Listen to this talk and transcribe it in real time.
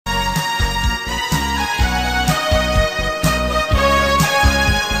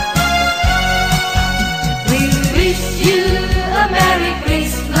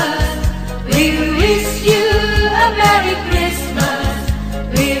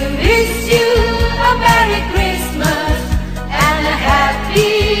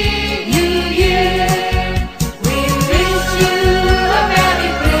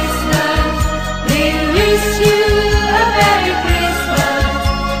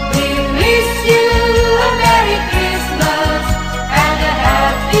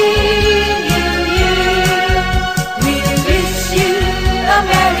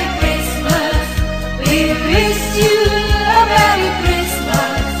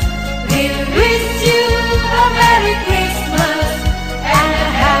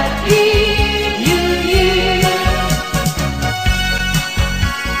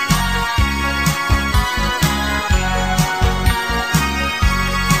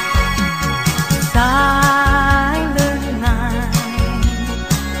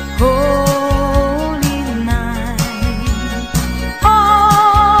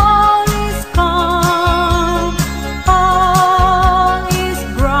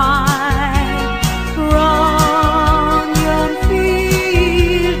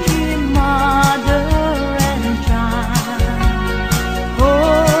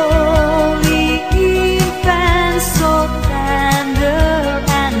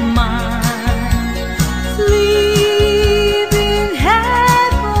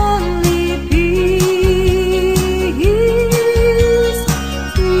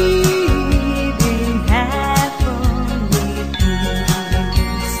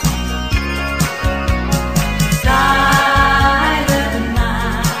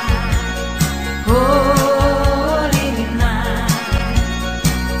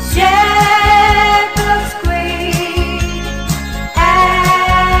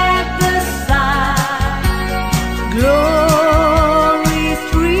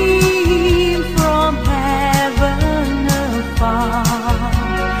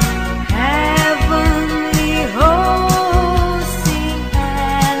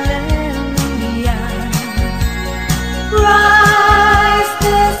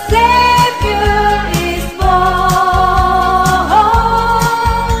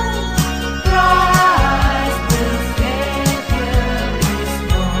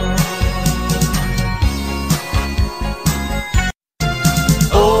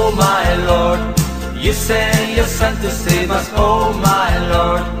You sent your son to save us, oh my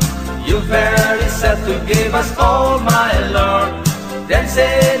Lord. You very said to give us, oh my Lord. Then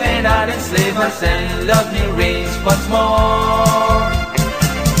save and not enslave us, and love me reigns once more.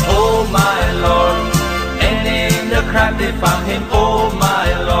 Oh my Lord, and in the crowd they found him, oh my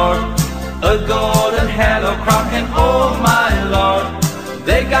Lord. A golden halo crown him, oh my Lord.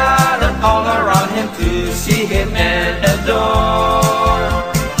 They gathered all around him to see him and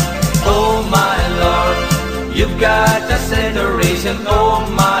adore. Oh my Lord, you've got just adoration, oh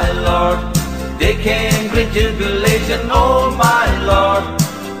my Lord. They came with jubilation, oh my Lord.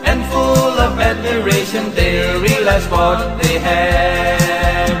 And full of admiration they realized what they had.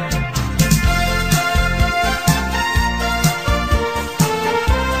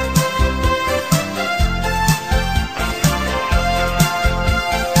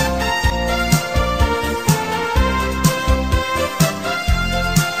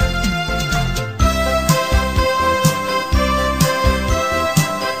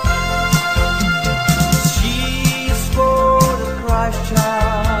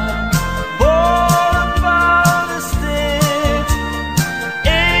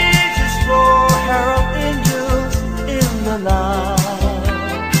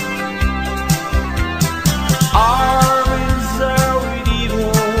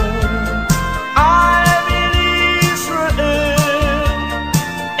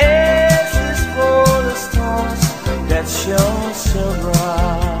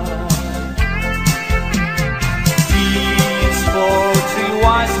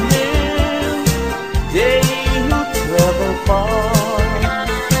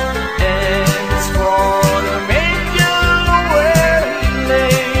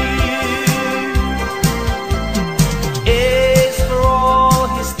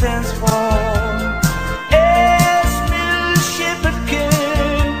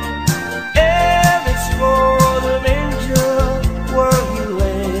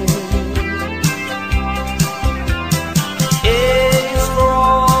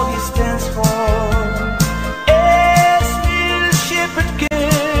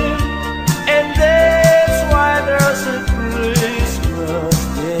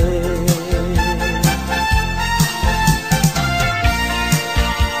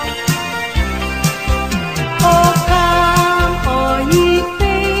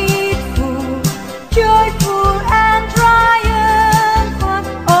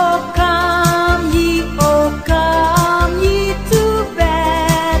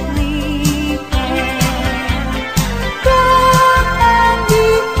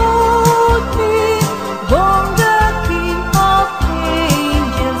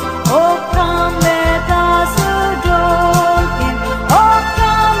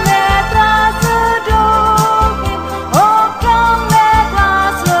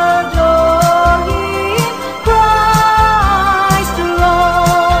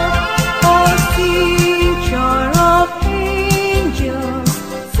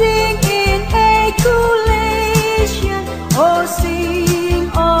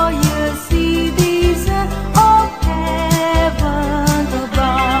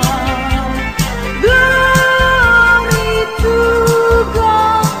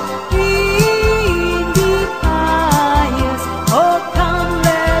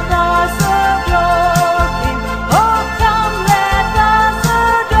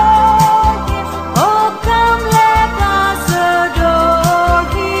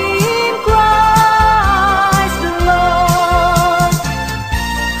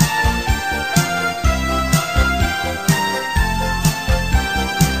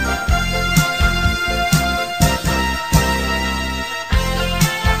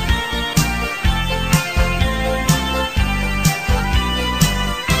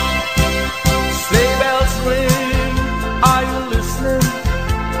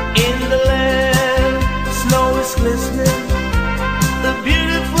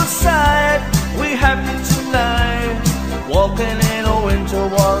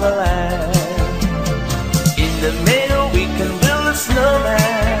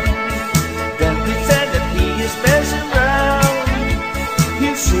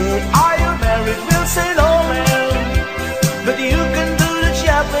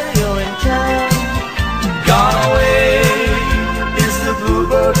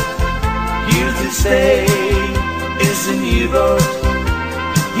 Say is a new bird.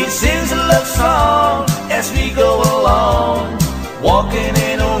 He sings a love song as we go along, walking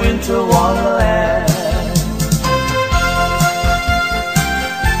in a winter wonderland.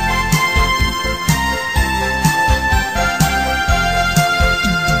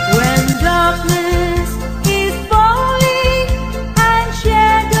 When darkness is falling and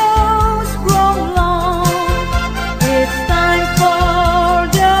shadows grow long,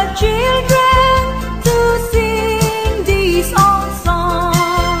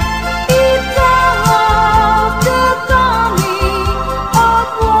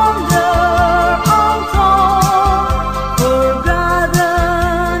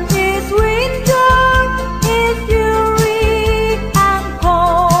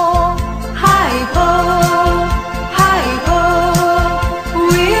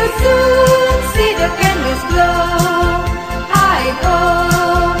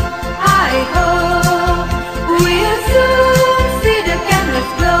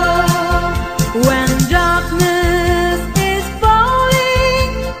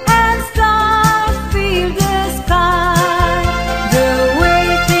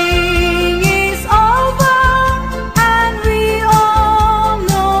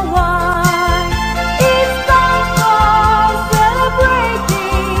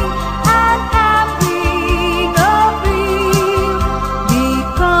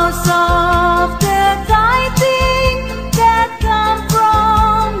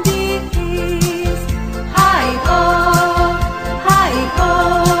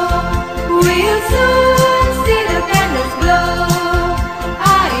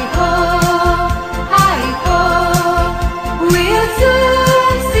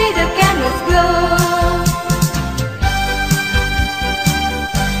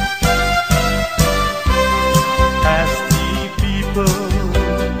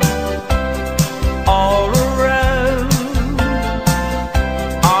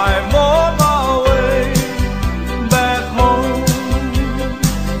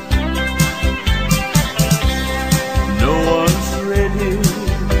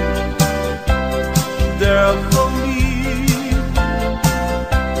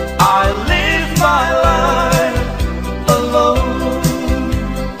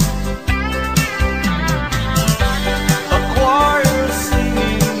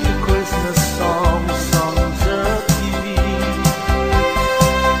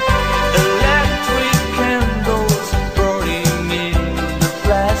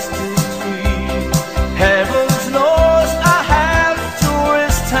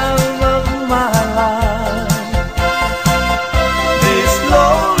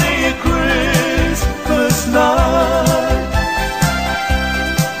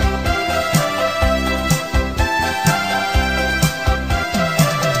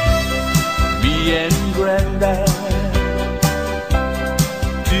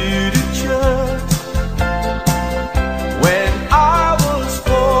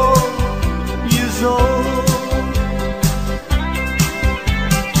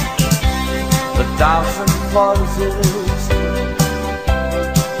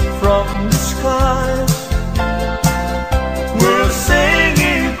 from the skies. We're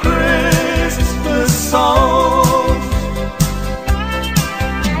singing Christmas songs.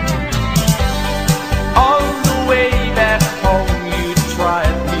 On the way back home, you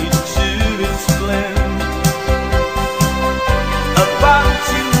tried me to explain about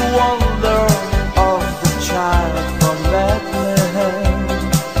the wonder of the child from Medley.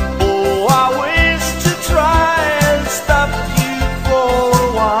 Oh, I wish to try and stop you for a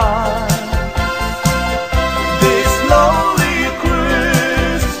while. This lonely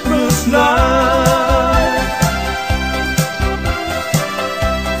Christmas night.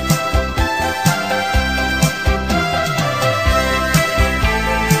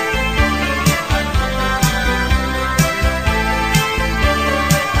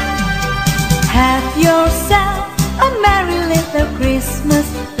 Have yourself a merry little Christmas,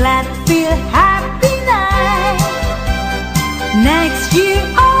 glad feel happy night. Next year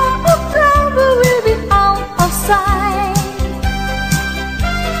all the trouble will be out of sight.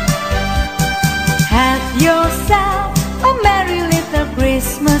 Have yourself a merry little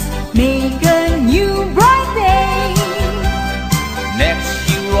Christmas, make a new bright day. Next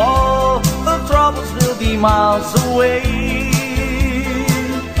year all the troubles will be miles away.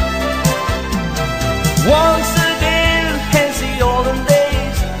 Once again, as the olden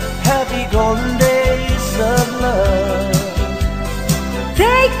days, happy golden days of love.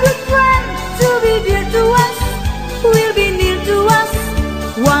 Take good friends to be dear to us, will be near to us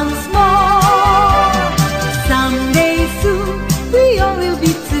once more. Someday soon we all will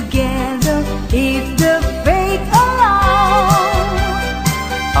be together if the fate allows.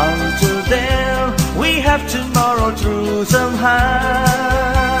 Until then, we have tomorrow through somehow.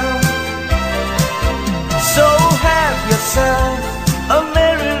 So have yourself a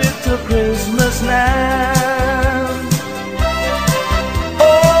merry little Christmas now.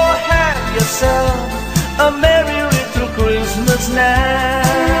 Oh, have yourself a merry little Christmas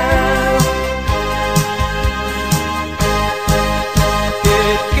now.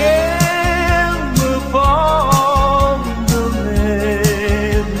 It came upon the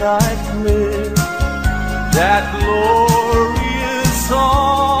midnight clear, that glorious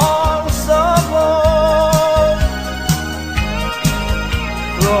songs of love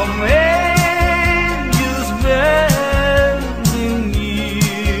from angels bending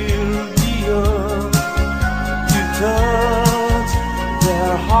near the earth to touch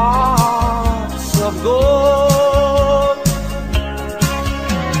their hearts of gold.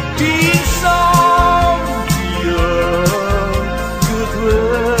 Peace on the earth,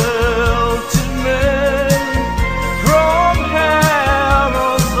 goodwill to men, from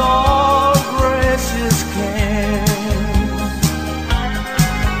heaven's all gracious King.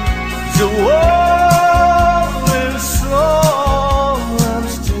 The world will song and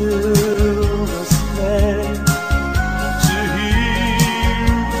still must play to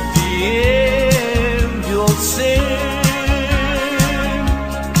hear the angels sing.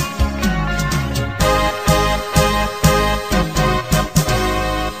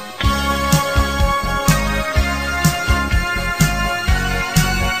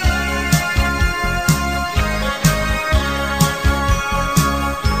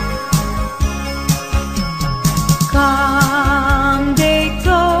 Come, they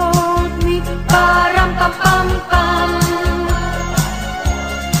told me, ram pam pam pam,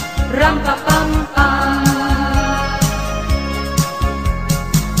 ram pam pam pam.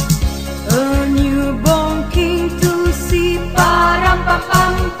 A newborn king to see, ram pam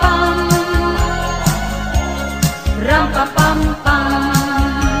pam pam, ram pam pam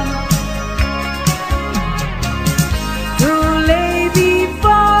pam. To lay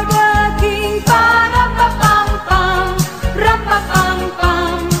before the king, ram pam pam pam, ram pam pam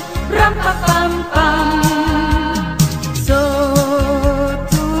pam, ram pam pam pam. So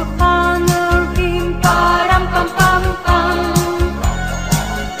to honor him, ram pam pam pam,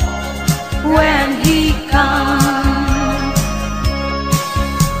 when he comes.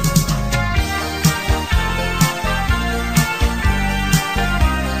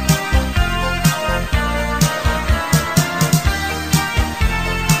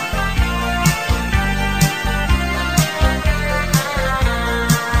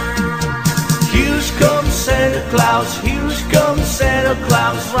 Here comes Santa Claus, here comes Santa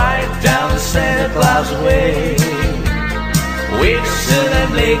Claus, right down Santa Claus way. Vixen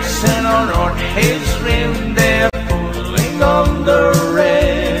and Vixen on North Hills Rim, they're pulling on the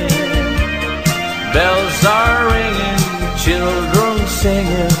rain. Bells are ringing, children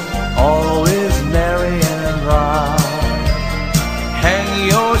singing, always merry and bright. Hang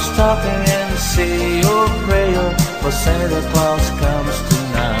your stocking and say your prayer, for Santa Claus comes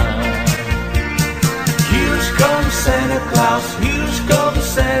tonight.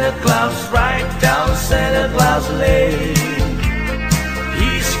 has laid.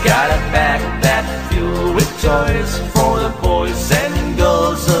 He's got a bag that filled with toys for the boys and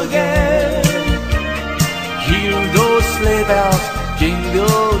girls again. Hear those sleigh bells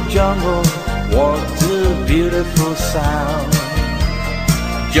jingle jungle, what a beautiful sound.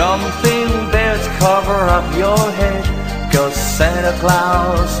 Jumping bells cover up your head, 'cause Santa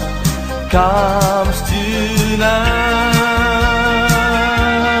Claus comes tonight.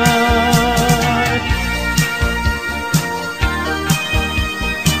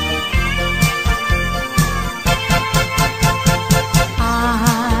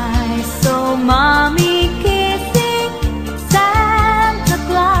 I saw Mommy kissing Santa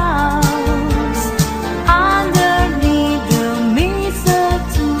Claus underneath the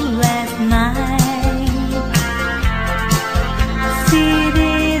mistletoe last night. She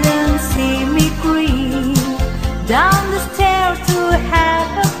didn't see me creep down the stairs to have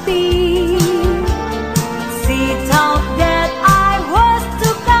a peek. She thought that I was to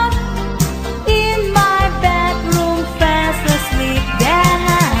come in my bedroom fast asleep that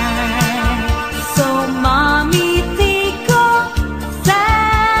night. So Mommy tickled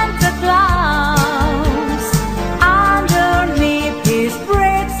Santa Claus underneath his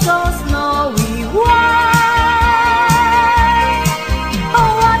bread so snowy white.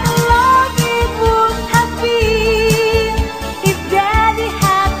 Oh, what a love it would have been if Daddy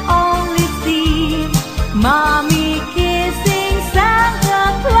had only seen Mommy kissing Santa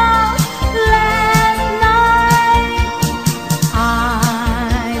Claus last night. I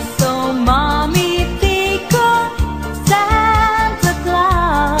saw Mommy tickle Santa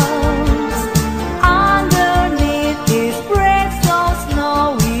Claus underneath his bread so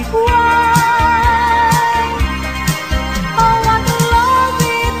snowy white. Oh, what a love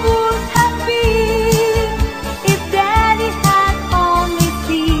it would have been if Daddy had only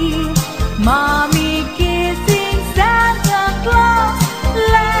seen Mommy kissing Santa Claus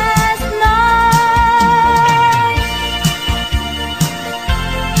last night.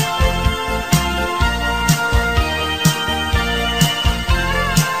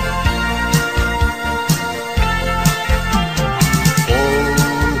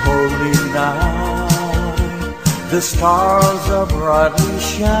 Oh, holy night, the stars are brightly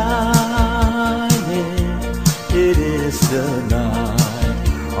shining. It is the night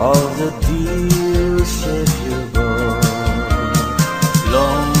of the dear Savior born.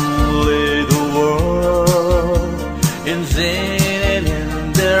 Long lay the world in sin and in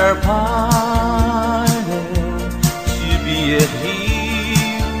their pining to be at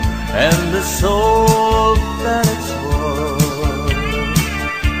Him and the soul that it's worth.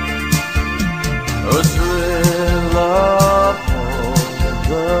 A thrill of hope,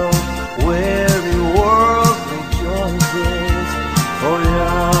 the weary world rejoices, for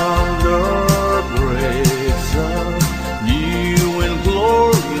yonder breaks a new and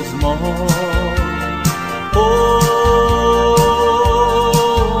glorious morn. Oh,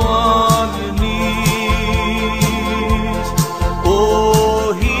 on your knees, oh,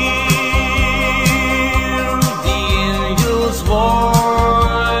 hear the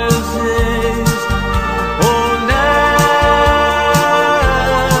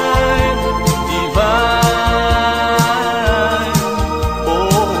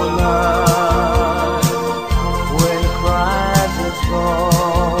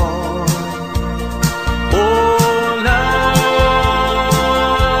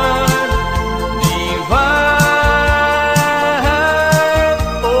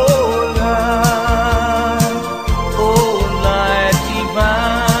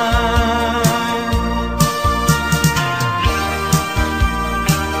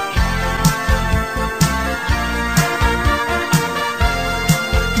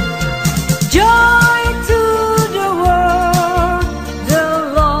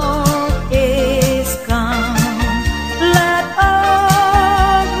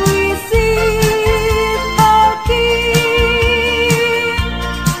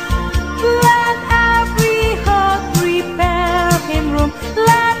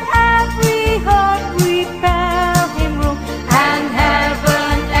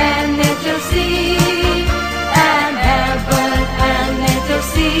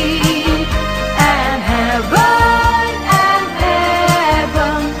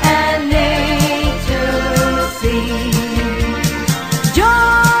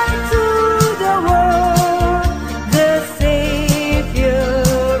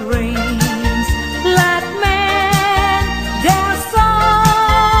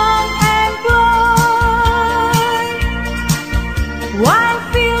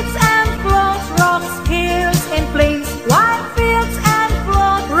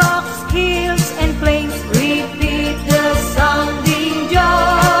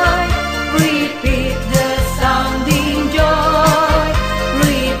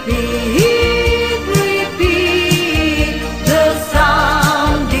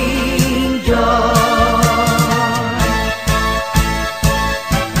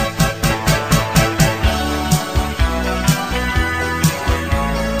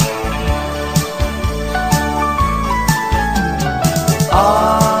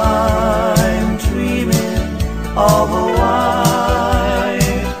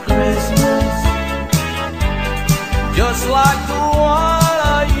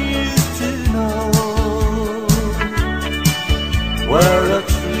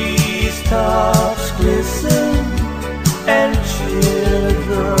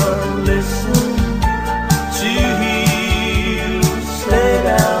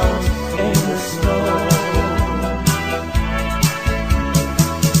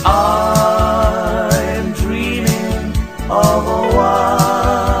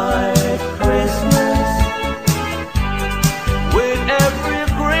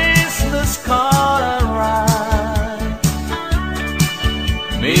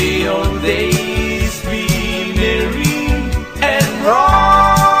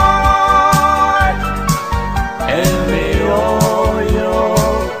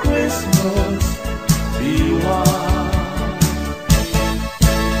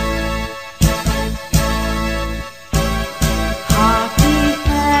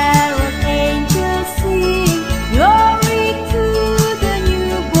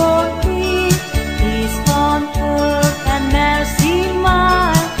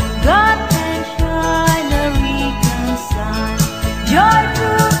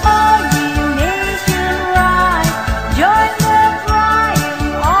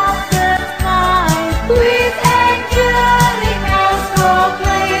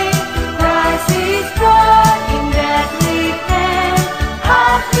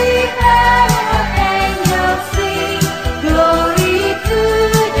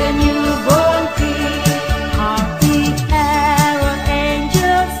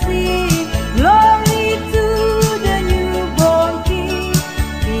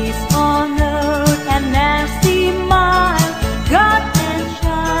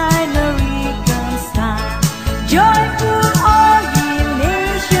Joyful all ye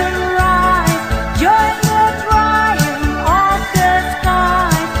nations rise, join the triumph of the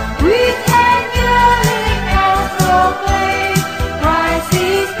skies. With angelic bells proclaim, Christ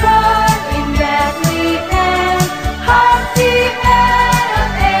is born in Bethlehem. Hark the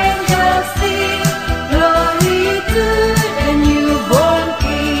herald angels sing, glory to the newborn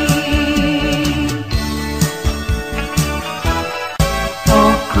King.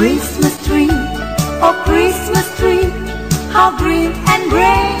 Oh Christmas tree, oh Christmas tree, how green and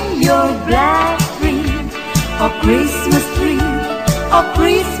gray your black tree. Oh Christmas tree, oh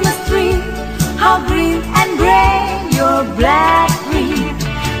Christmas tree, how green and gray your black tree.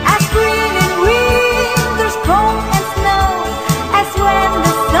 As green in winter's cold and snow, as when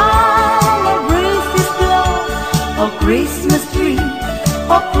the summer breezes blow. Oh Christmas tree,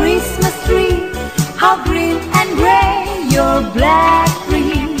 oh Christmas tree, how green and gray your black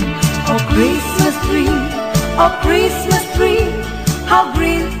tree. Oh Christmas tree, oh Christmas tree, how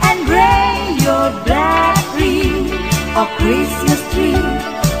green and gray your black tree. Oh Christmas tree,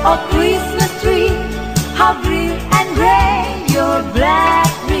 oh Christmas tree, how green and gray your black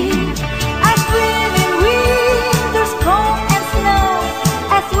tree. As green in winter's cold and snow,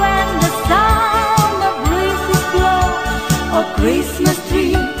 as when the summer breezes blow. Oh Christmas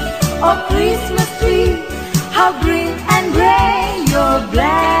tree, oh Christmas tree, how green and gray your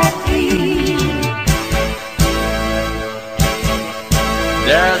black tree.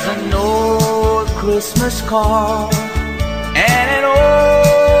 There's an old Christmas card and an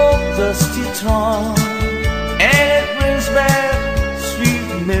old dusty drum, and it brings back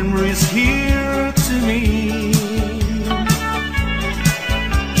sweet memories here to me.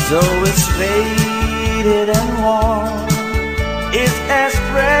 Though it's faded and worn, it's as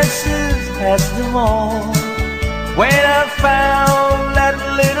precious as them all. When I found that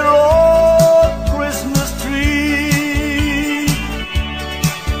little old Christmas tree,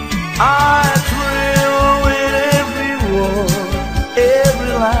 I thrill with every word,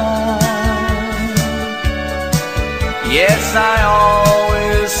 every line. Yes, I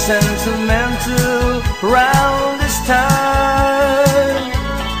always sentimental round this time.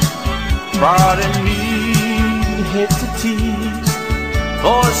 Pardon me, hate to tease,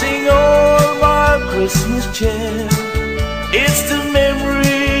 voicing all my Christmas cheer. It's the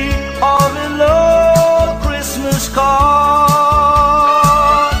memory of an old Christmas card.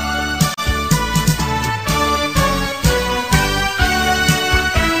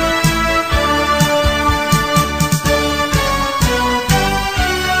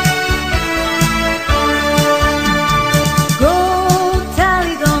 Go tell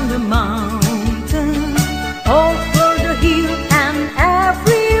it on the mountain, over the hill and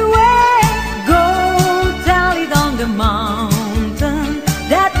everywhere. Go tell it on the mountain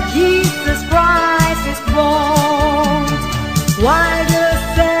that Jesus Christ is born. While the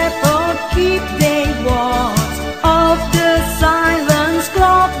shepherd keep they watch of the silence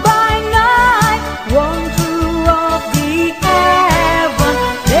clock by night, wonder of the heaven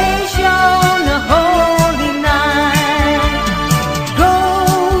they shone a holy night. Go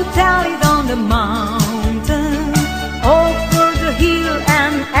tell it on the mountain, over the hill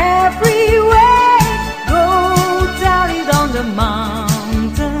and everywhere. Go tell it on the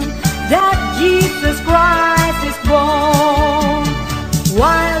mountain that Jesus Christ is born.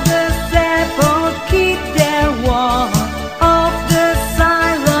 While the shepherd keep their watch of the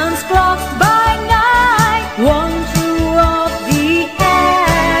silence clocks by night, one true of the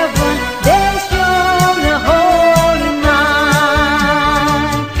heaven they shone a holy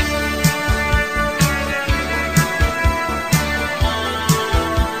night.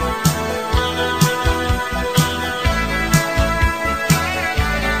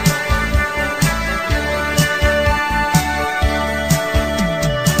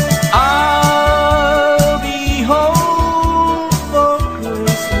 I'll be home for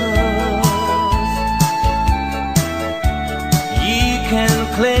Christmas. Ye can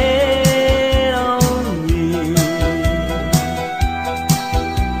claim on me.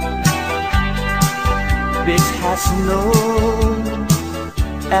 Big has snow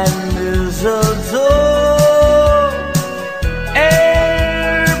and mistletoe,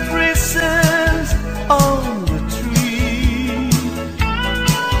 air presents on the tree.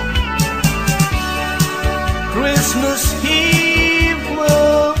 Christmas Eve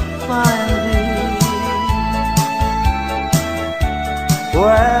will find it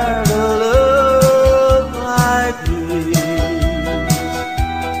where the love like this.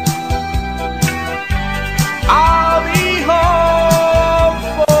 I'll be home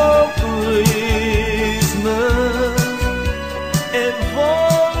for Christmas, if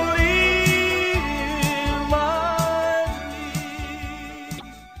only in my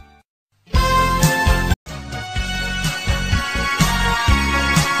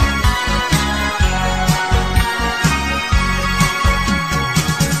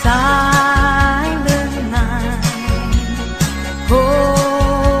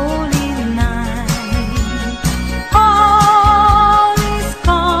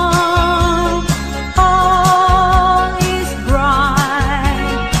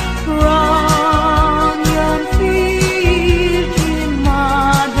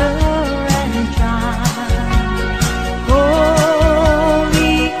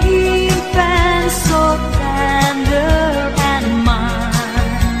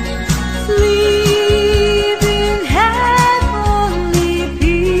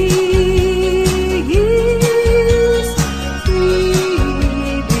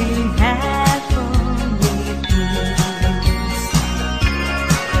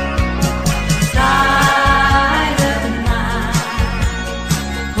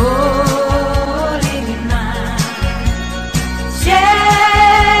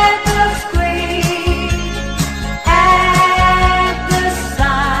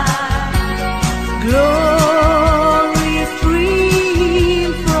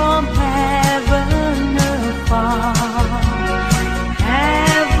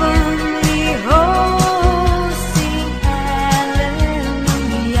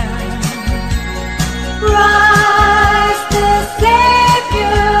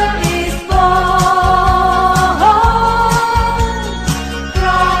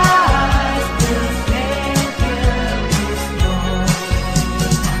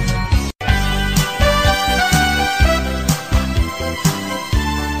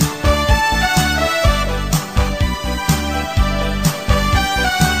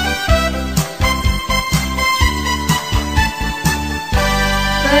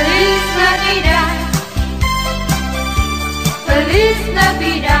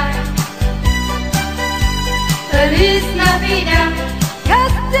Feliz Navidad,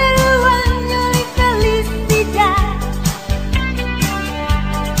 Castello año y felicidad.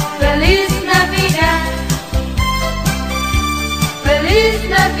 Feliz Navidad, Feliz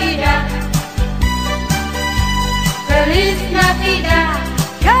Navidad, Feliz Navidad,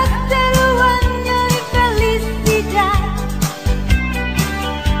 Castello año y felicidad.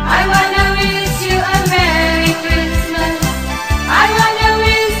 I wanna wish you a Merry Christmas. I wanna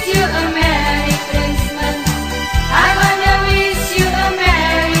wish you a Merry Christmas. I wanna wish you a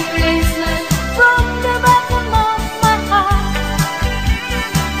Merry Christmas from the bottom of my heart.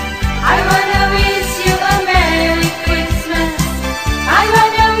 I wanna wish you a Merry Christmas. I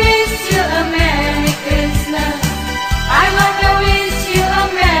wanna wish you a Merry Christmas. I wanna wish you a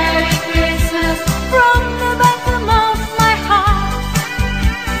Merry Christmas from the bottom of my heart.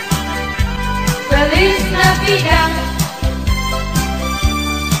 Feliz Navidad,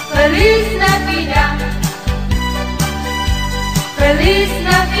 Feliz Navidad, Feliz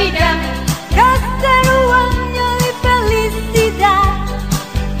Navidad, Castello año y felicidad.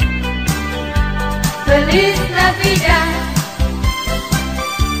 Feliz Navidad,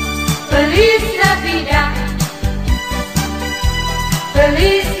 Feliz Navidad,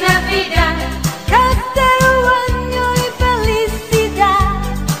 Feliz Navidad, Castello año y felicidad.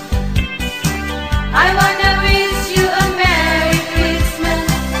 I wanna wish you a Merry Christmas.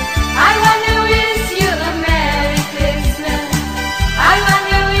 I wanna wish you a Merry Christmas. I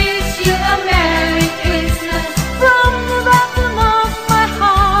wanna wish you a Merry Christmas from the bottom of my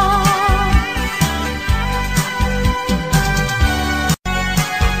heart.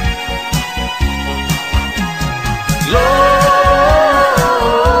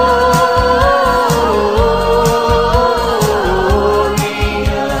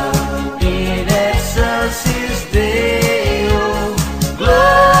 Gloria in excelsis Deo.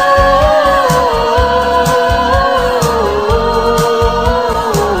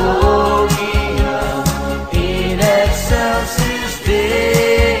 Gloria in excelsis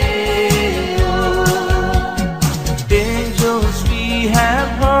Deo. Angels we have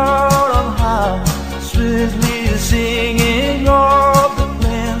heard on high, sweetly singing of the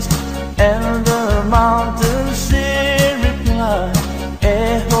plains, and the mountains in reply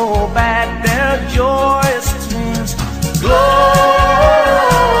echo back their joyous strains. Gloria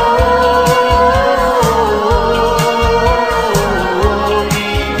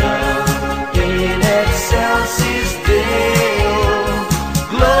in excelsis Deo.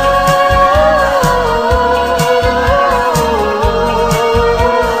 Gloria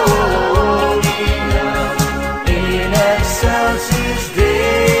in excelsis Deo.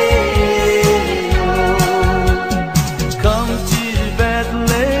 Come to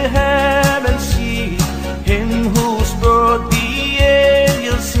Bethlehem and see him whose birth the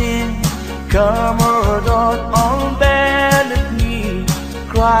angels sing. Come, adore on bended knee,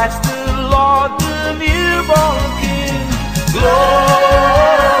 Christ the Lord, the newborn King.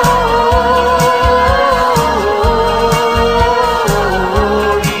 Gloria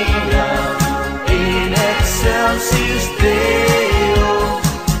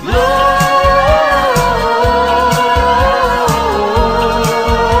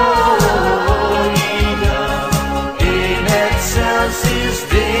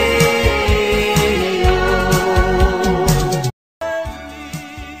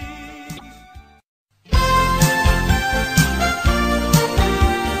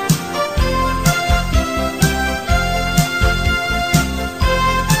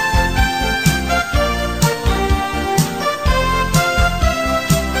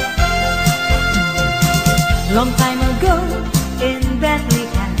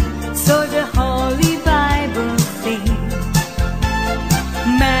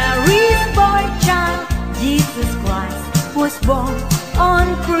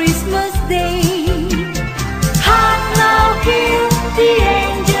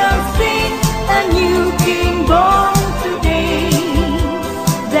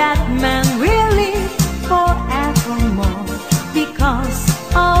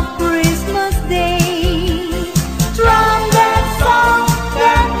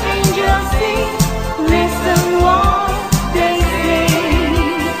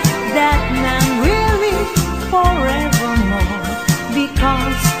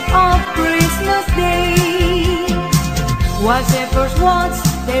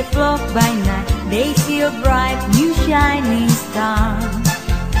They flock by night, they see a bright new shining star.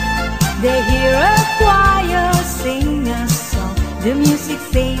 They hear a choir sing a song, the music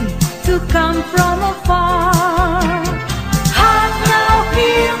seems to come from afar. Hark now,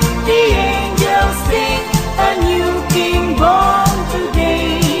 hear the angels sing, a new king born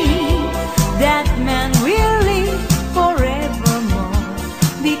today. That man will live forevermore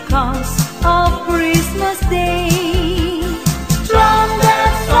because of Christmas Day. From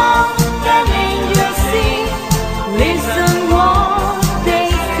that song that angels sing, listen what they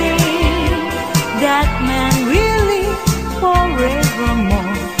say. That man will live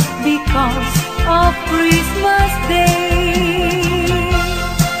forevermore because of Christmas Day.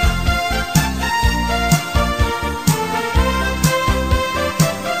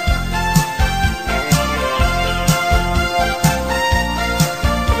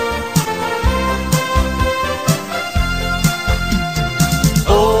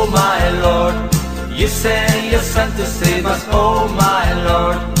 Oh my Lord, you sent your Son to save us. Oh my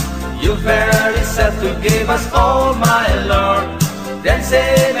Lord, you verily said to give us. Oh my Lord, then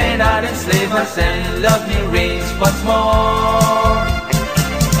save me not enslave us, and love me reigns once more.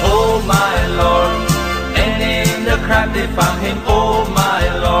 Oh my Lord, and in the crowd they found him. Oh my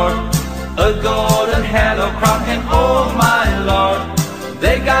Lord, a golden halo crowned him. Oh my Lord,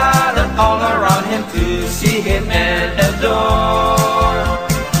 they gathered all around him to see him and adore.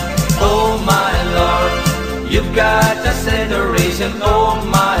 Oh my Lord, you've got just adoration. Oh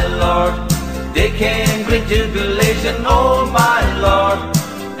my Lord, they came with jubilation. Oh my Lord,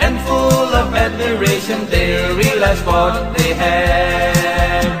 and full of admiration they realized what they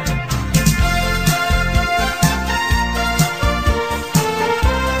had.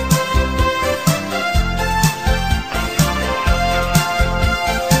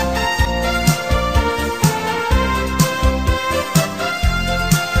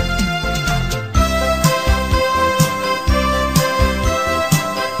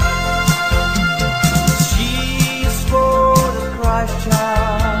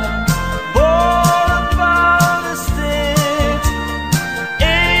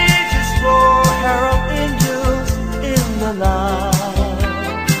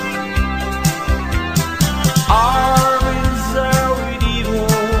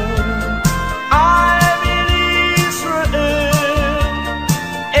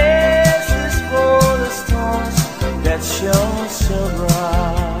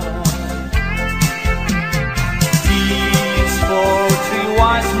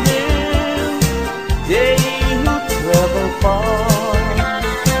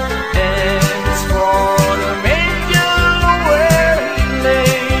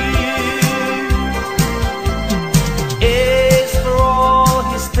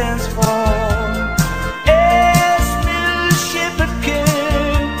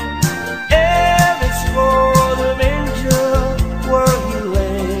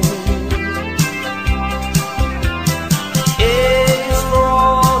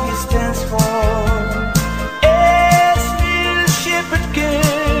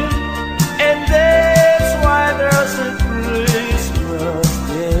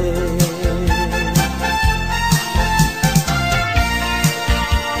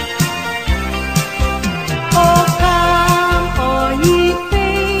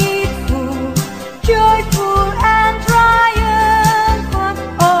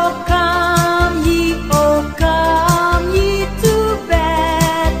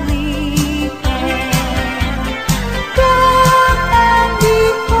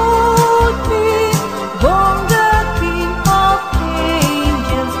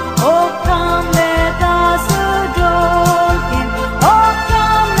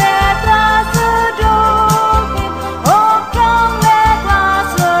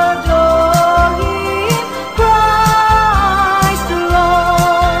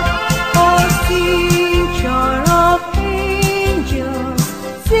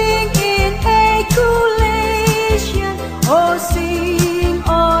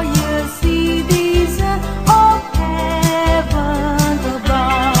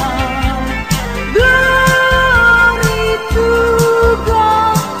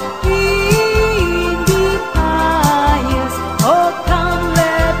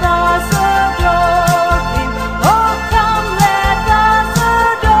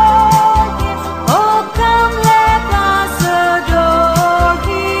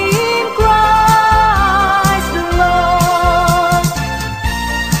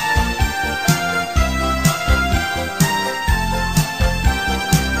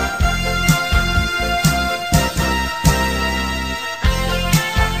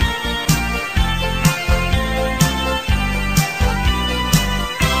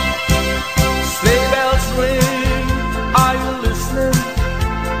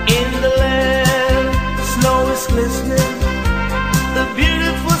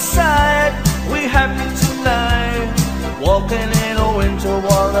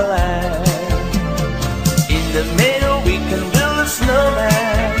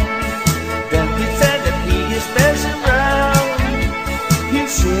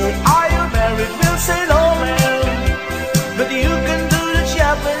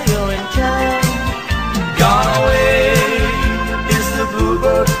 up when you're in town. Gone away is the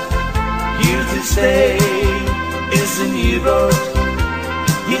bluebird, here to stay is the new bird.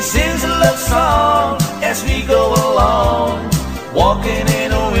 He sings a love song as we go along, walking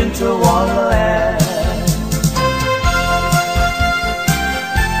in a winter wonderland.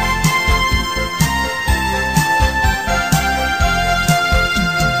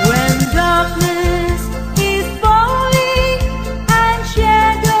 When darkness is falling and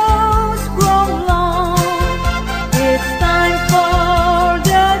shadows grow long, it's time for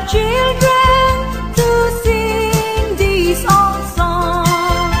the children to sing this old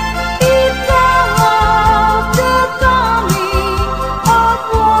song. It's all of the coming of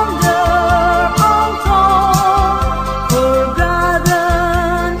wonder untold.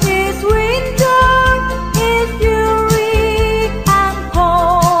 Forgotten is winter, its fury and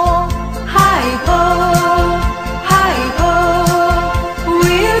cold. Hi ho,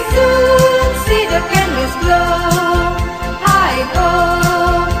 we'll soon see the candles glow. Hi ho,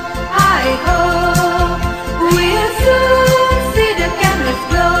 we'll soon see the candles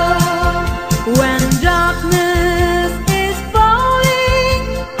glow. When darkness is falling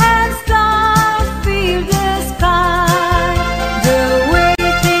and stars fill the sky, the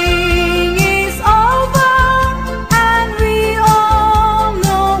waiting is over and we all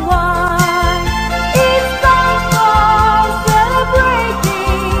know why. It's time for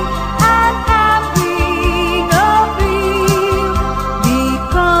celebrating and having a feel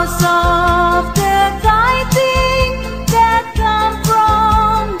because of the tidings that come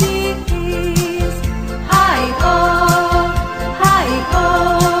from the east. Hi ho,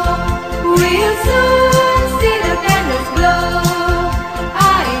 we'll soon see the candles glow.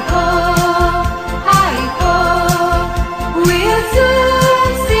 Hi ho, we'll soon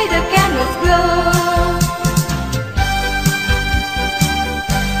see the candles glow.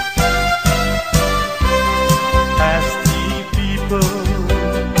 Pasty people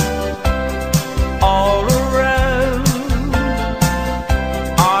all around,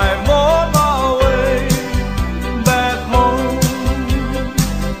 I'm on my way back home.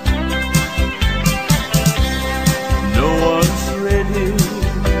 No one's ready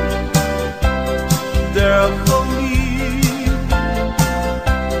there for me.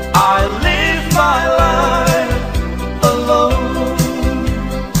 I live my life alone.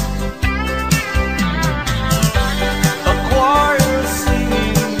 A choir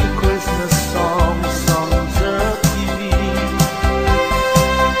singing the Christmas songs on the TV.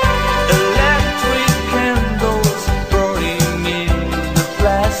 Electric candles burning in the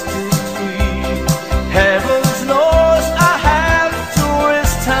plastic tree. Heavens knows I have to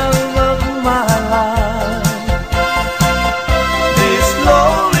waste time of my life. This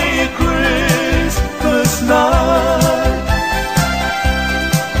lonely Christmas night.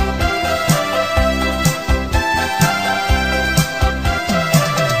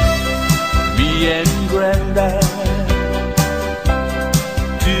 Me and Granddad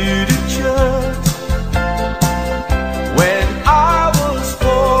to the church when I was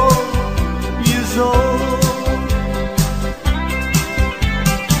 4 years old.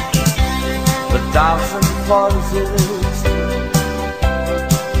 A thousand voices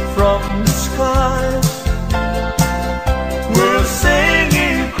from the skies were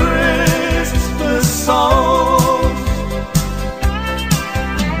singing Christmas songs.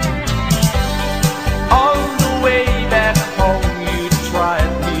 On the way back home, you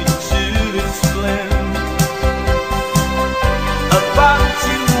tried me to explain about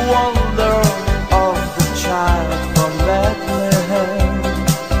the wonder of the child from Medley.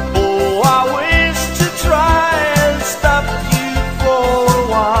 Oh, I wish to try and stop you for a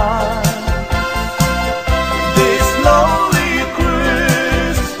while. This lonely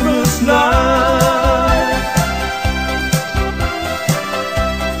Christmas night.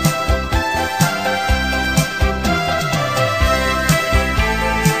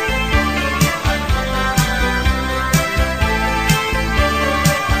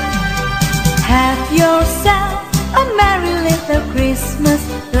 Have yourself a merry little Christmas,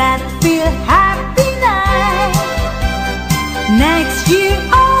 let's feel happy night. Next year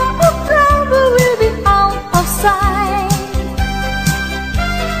all of trouble will be out of sight.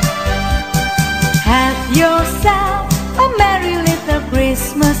 Have yourself a merry little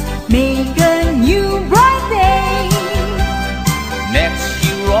Christmas, make a new bright day. Next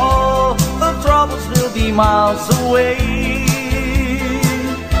year all the troubles will be miles away.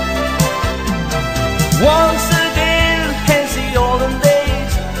 Once again, as the olden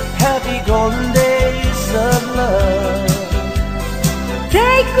days, happy golden days of love.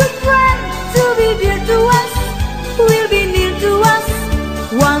 Take good friends to be dear to us, will be near to us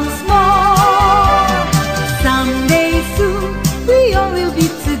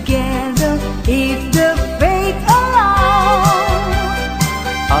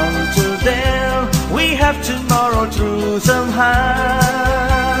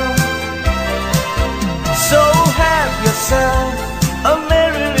yourself a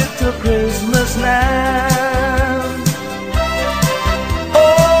merry little Christmas now.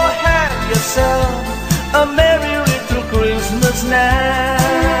 Oh, have yourself a merry little Christmas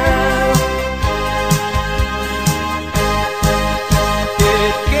now.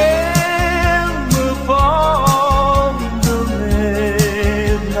 It came upon the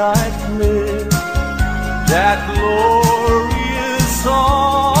midnight clear, that glorious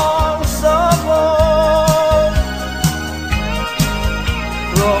songs of old,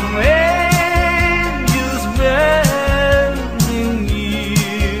 from angels bending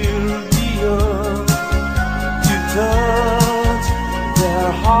near the earth to touch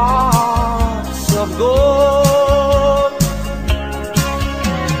their hearts of gold.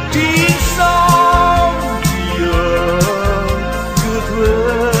 Peace on the earth,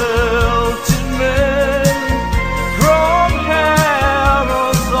 goodwill to men, from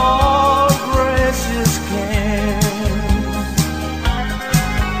heaven's all gracious king.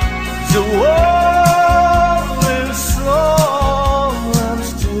 The world will slow and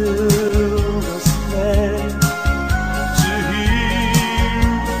still was led to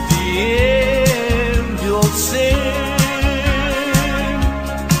hear the angels sing.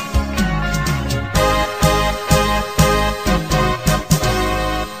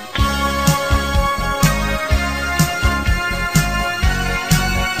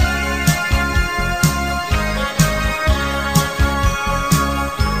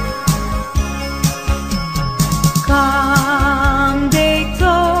 Come, they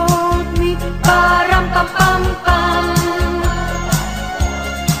told me, ram pam pam pam,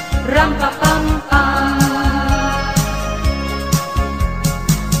 ram pam pam pam.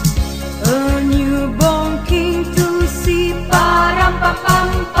 A newborn king to see, ram pam pam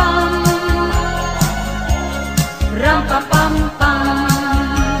pam, ram pam pam pam.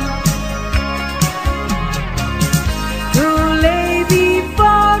 To lay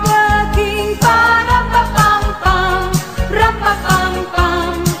before the king, ram pam pam pam, ram pam pam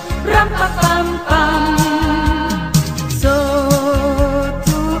pam, ram pam pam pam. So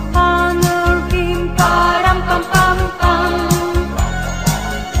to honor him, ram pam pam pam,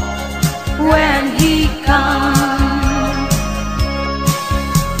 when he comes.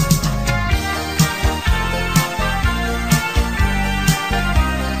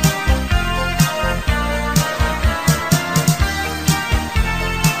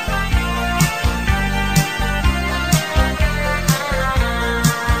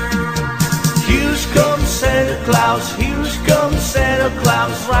 Here's comes Santa Claus, here's comes Santa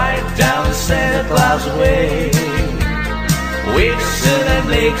Claus, right down Santa Claus way. Vixen and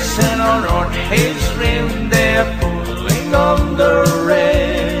Blitzen on North Hills Rim, they're pulling on the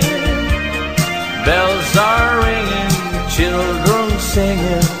rain. Bells are ringing, children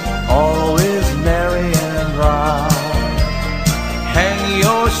singing, always merry and bright. Hang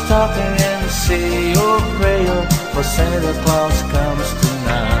your stocking and say your prayer, for Santa Claus comes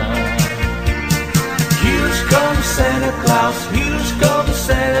tonight. Here's comes Santa Claus, here's comes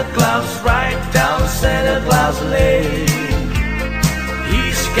Santa Claus, right down Santa Claus Lane.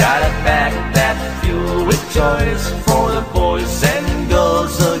 He's got a bag that filled with toys for the boys and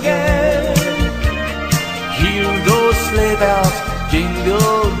girls again. Hear those sleigh bells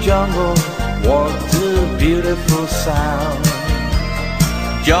jingle jungle, what a beautiful sound.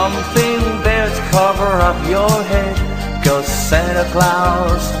 Jumping bears, cover up your head, 'cause Santa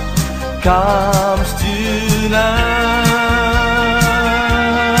Claus comes tonight.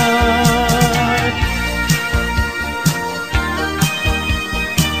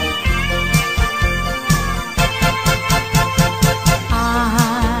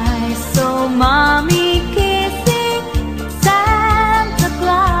 I saw Mommy kissing Santa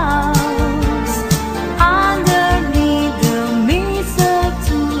Claus underneath the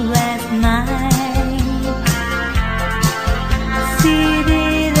mistletoe last night. She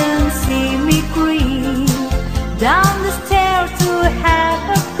didn't see me creep down the stairs.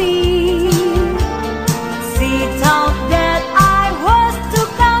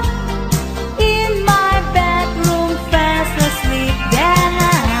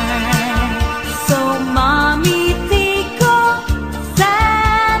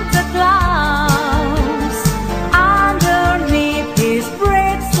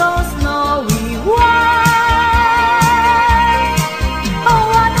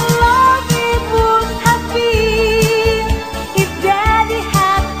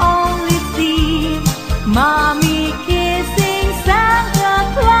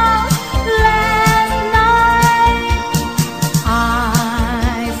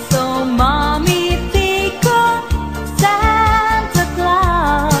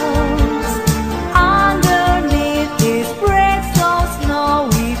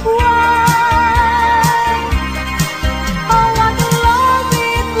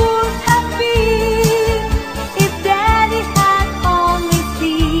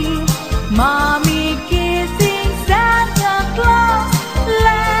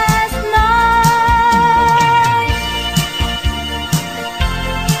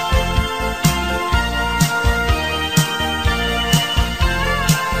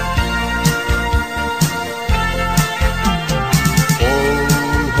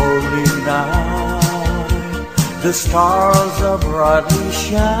 The stars are brightly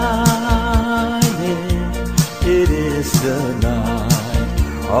shining. It is the night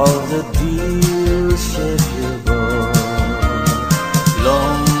of the dear Savior born.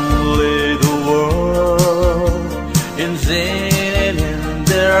 Long lay the world in sin and in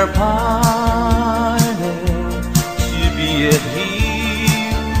their pining to be at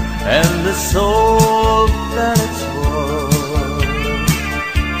Him and the soul that it's worth.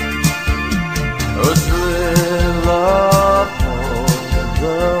 A thrill upon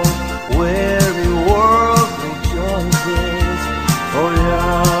the weary world rejoices, for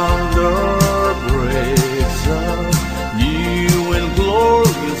yonder breaks a new and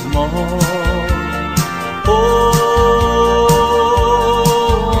glorious morn. Oh,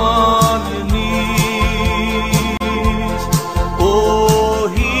 on your knees, oh,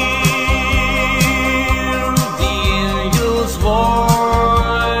 hear the angels' voices.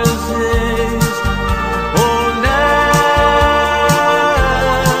 Oh, night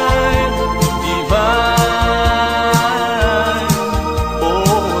divine, oh,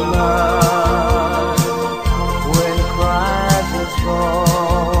 night when Christ is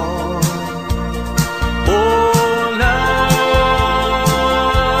born. Oh, night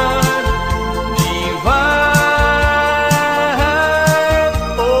divine,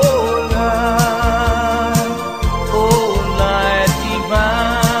 oh, night divine.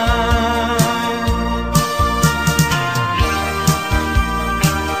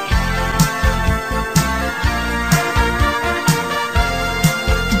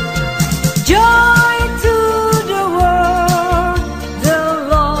 Joy to the world, the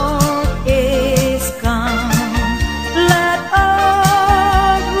Lord is come. Let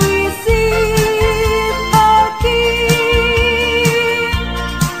earth receive her King.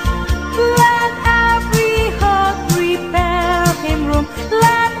 Let every heart prepare Him room.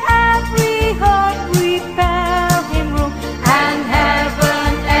 Let every heart prepare Him room. And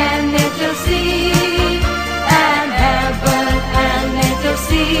heaven and nature see. And heaven and nature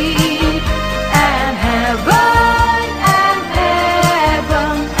see. And heaven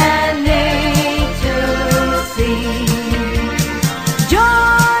and nature see.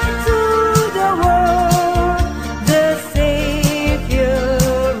 Joy to the world, the Savior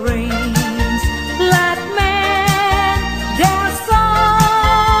reigns. Let men their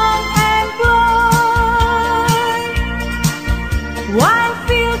song employ. Wide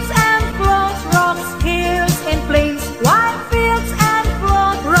fields and floods, rocks, hills and plains. Wide fields and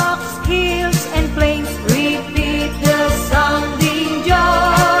floods, rocks, hills and plains. Repeat the sounding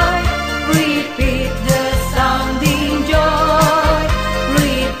joy. Repeat the sounding joy.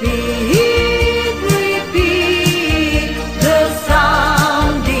 Repeat, repeat the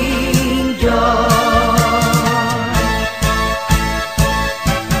sounding joy.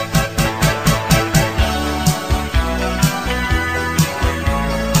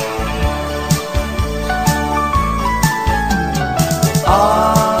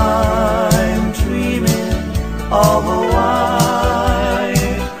 I'm dreaming of a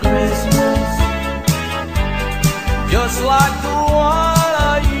white Christmas, just like the one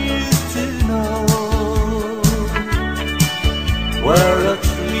I used to know, where the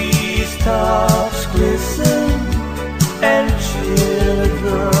trees tops glisten and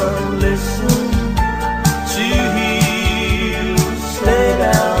children listen to hear sleigh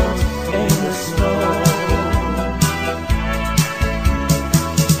bells in the snow.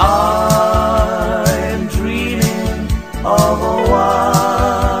 I'm dreaming of a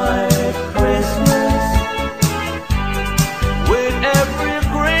white Christmas, with every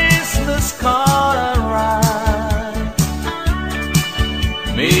Christmas card I write.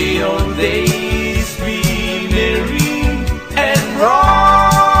 May your days be merry and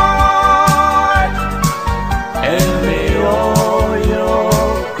bright, and may all your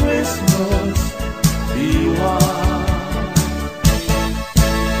Christmas be white.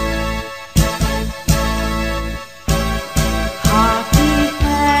 Happy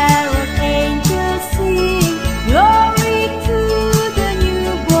carol angels sing, glory to the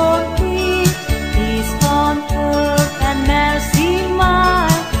newborn King. Peace on earth and mercy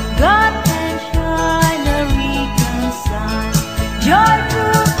mild, God can show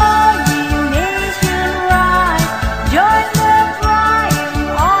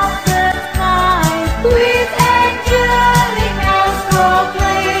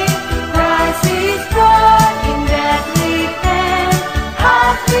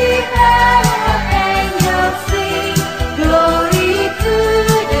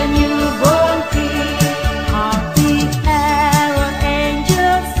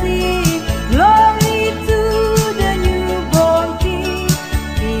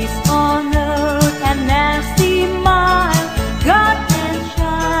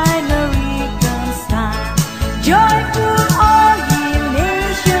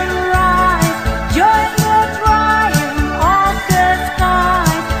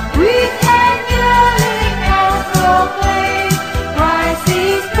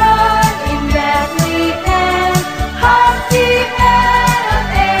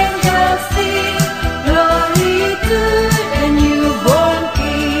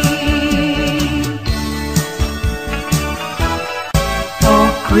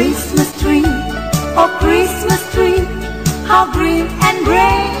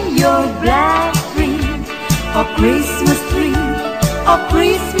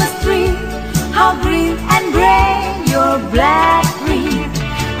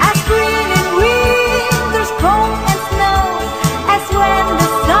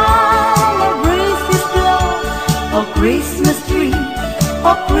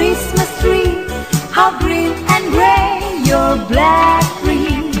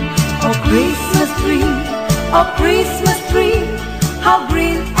tree, oh Christmas tree, how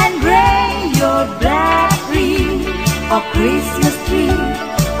green and gray your black tree. Oh Christmas tree,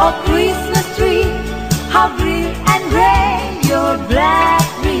 oh Christmas tree, how green and gray your black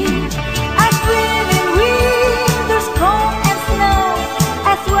tree. As green in winter's cold and snow,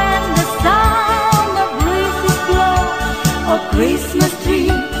 as when the summer breezes blow. Oh Christmas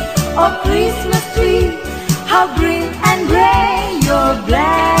tree, oh Christmas tree, how green and gray your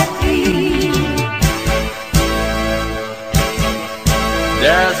black tree.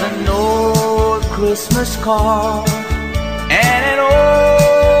 There's an old Christmas card and an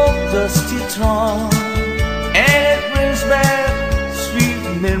old dusty trunk, and it brings back sweet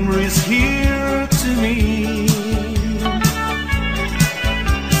memories here to me.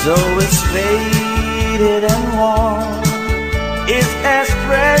 Though it's faded and worn, it's as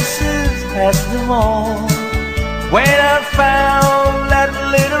precious as the morn when I found that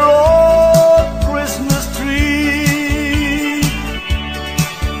little old Christmas tree.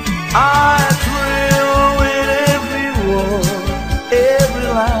 I thrill with every word, every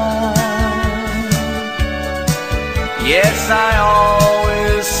line. Yes, I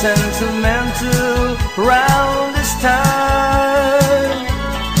always sentimental round this time.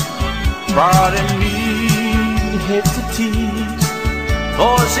 Pardon me, hate to tease,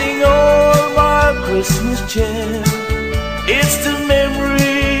 forcing all my Christmas cheer. It's the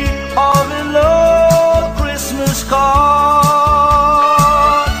memory of an old Christmas card.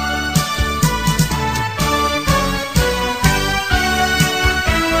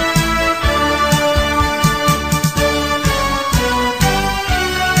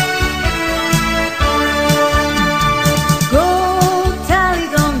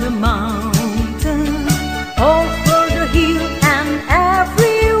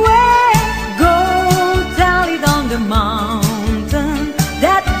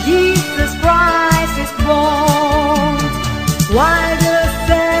 While the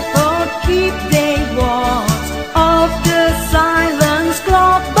shepherd keep they watch of the silence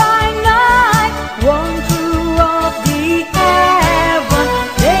clock by night, one through of the heaven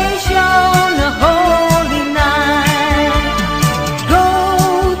they shone a holy night.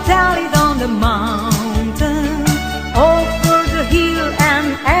 Go tell it on the mountain, over the hill and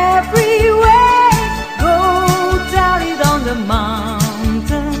everywhere. Go tell it on the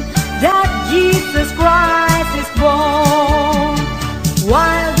mountain that Jesus Christ is born.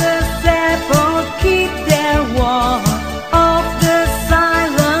 While the shepherd keep their watch of the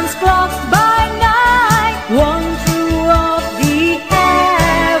silence clocks by night, one through of the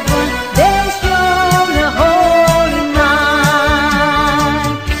heaven they shone a holy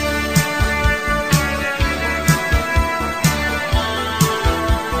night.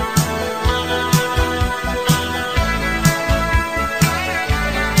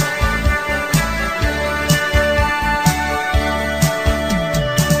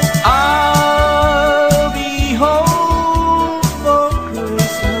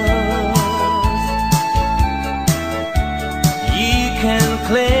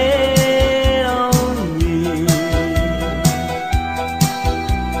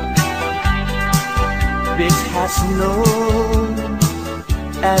 Snow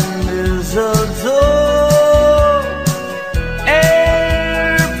and mistletoe,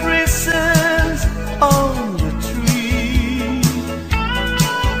 air prisons on the tree.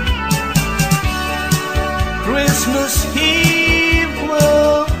 Christmas Eve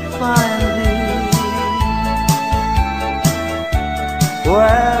will find it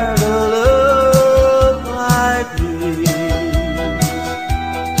where the love light is.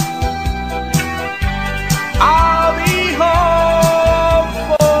 I'll be home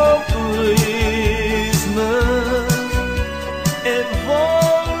for Christmas if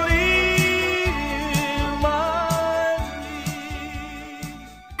only my dreams.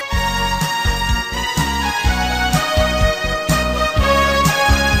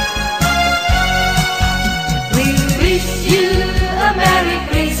 We wish you a Merry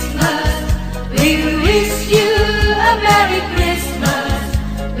Christmas.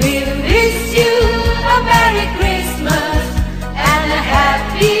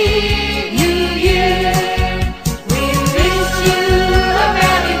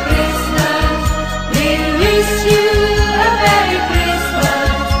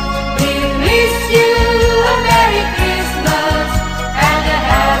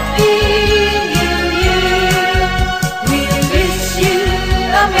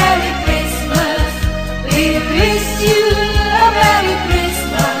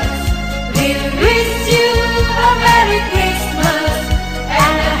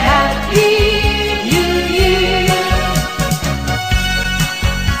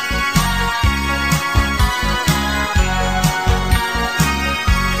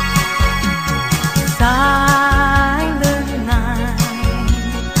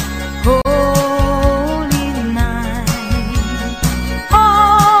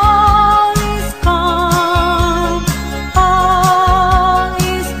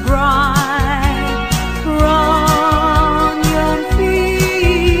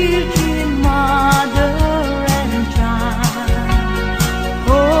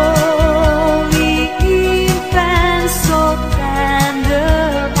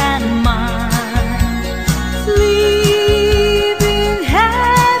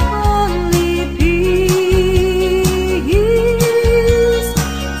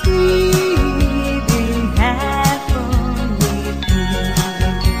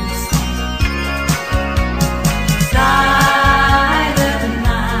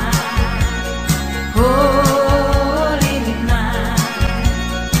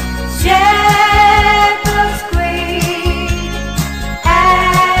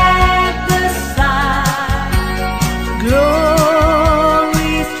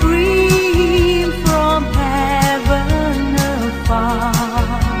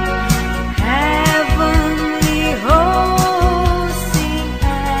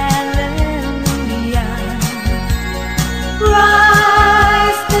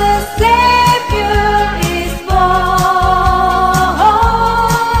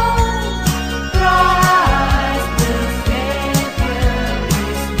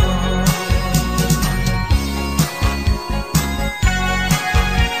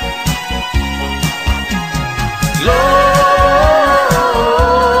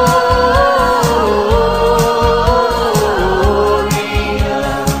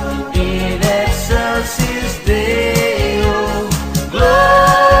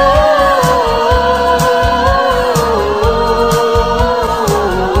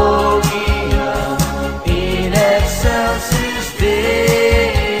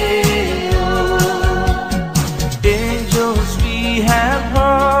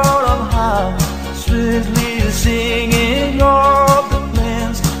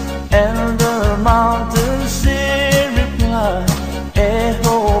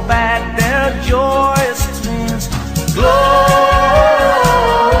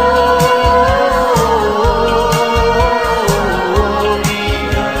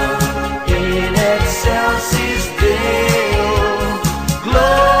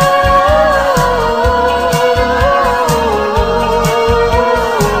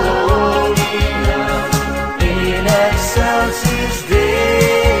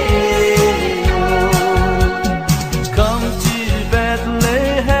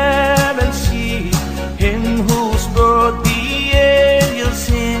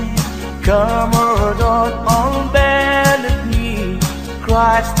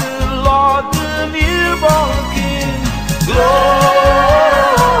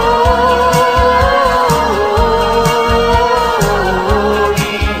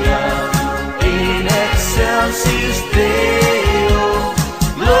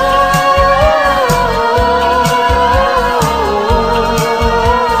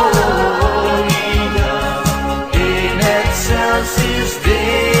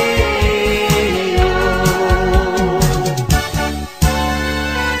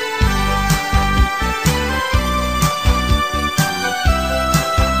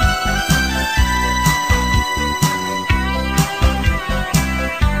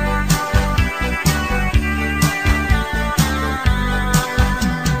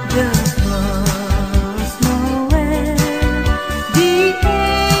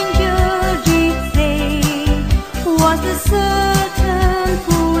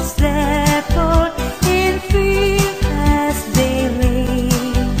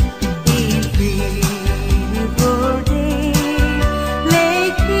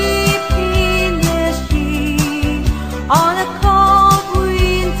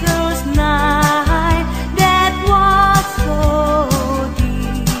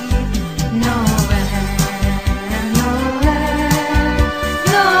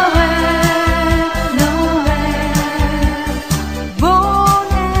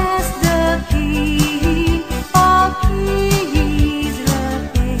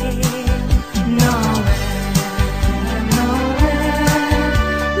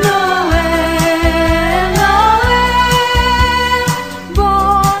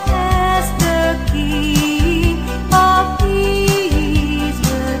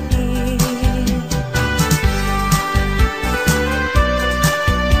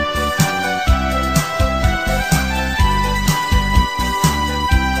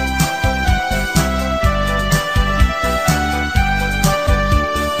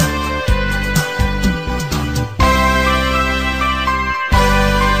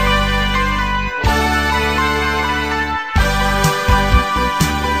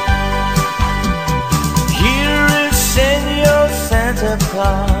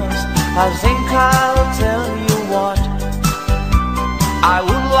 I think I'll tell you what I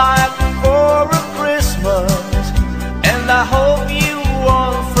would like for a Christmas, and I hope you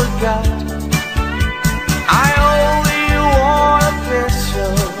won't forget. I only want a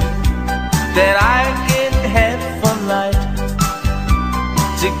picture that I can have for night,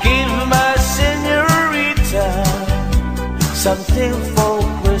 to give my señorita something for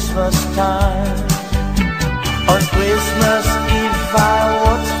Christmas time. On Christmas Eve I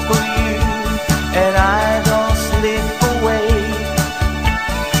watch for you, and I don't slip away.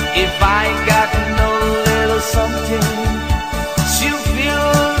 If I got no little something, she'll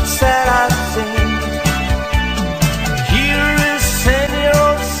feel sad, I think. Here is Senor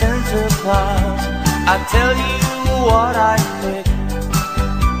Santa Claus, I tell you what I think.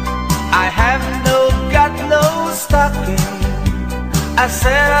 I have got no stocking, I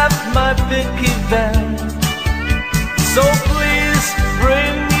set up my big event. So please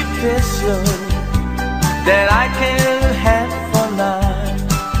bring me picture that I can have for night,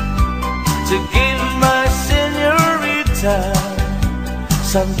 to give my señorita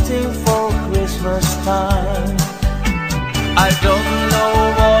something for Christmas time. I don't know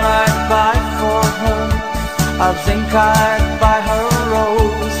what I'd buy for her. I think I'd buy her a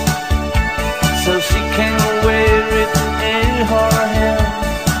rose, so she can wear it in her hair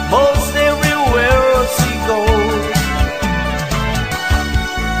most everywhere she goes.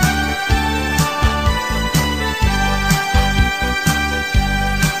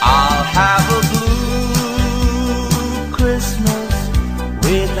 I'll have a blue Christmas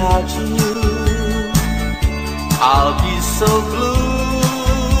without you. I'll be so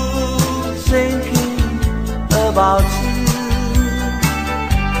blue thinking about you.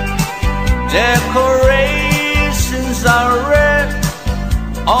 Decorations are red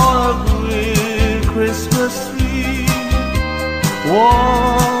on a green Christmas tree.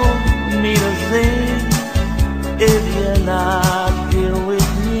 Won't mean a thing if you're not here with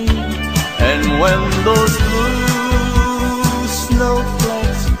me. And when those blue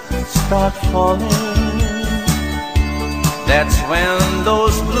snowflakes start falling, that's when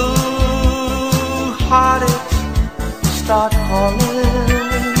those blue heartaches start calling.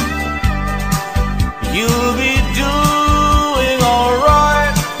 You'll be doing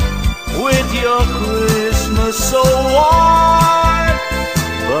alright with your Christmas so white,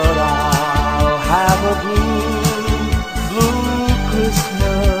 but I'll have a blue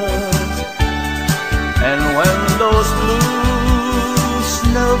Christmas. And when those blue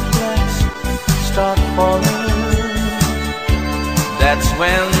snowflakes start falling, that's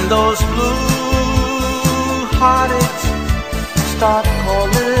when those blue heartaches start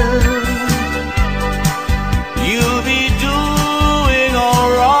calling. You'll be doing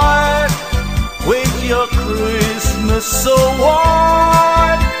alright with your Christmas so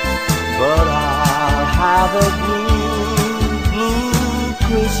white, but I'll have a blue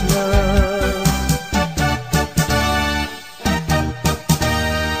Christmas.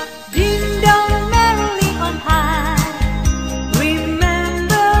 Ding dong merrily on high,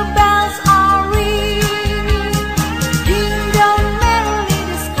 remember bells are ringing. Ding dong merrily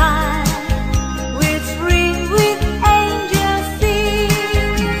the sky, which ring with angels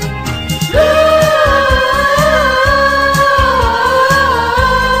singing.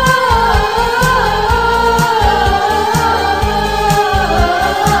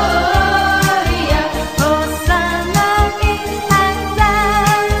 Gloria, Hosanna in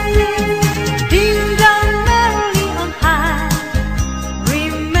Excelsis. Ding dong merrily on high,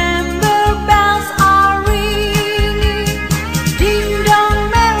 remember bells are ringing. Ding dong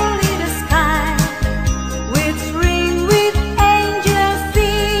merrily the sky, which ring with angels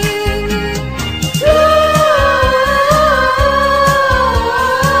singing.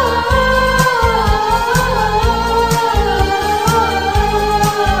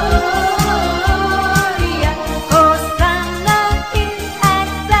 Gloria, Hosanna in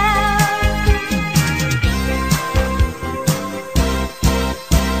Excelsis.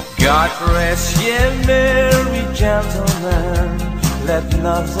 God rest ye merry gentlemen, let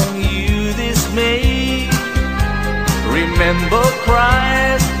nothing you dismay. Remember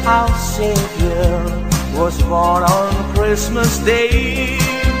Christ our Savior was born on Christmas Day,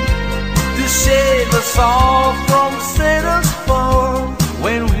 to save us all from sinners' fall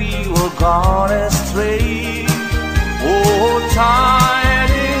when we were gone astray. Oh,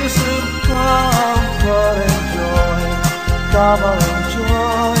 tidings of comfort and joy, comfort and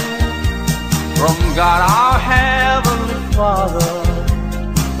joy, from God our Heavenly Father,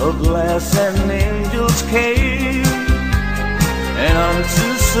 a blessed angels came, and unto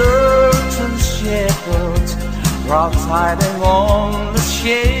certain shepherds brought tidings on the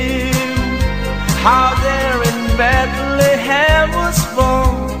shame. how there in Bethlehem was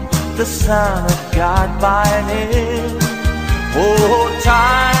born the Son of God by name. Oh,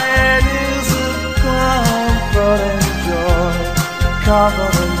 tidings of comfort and joy,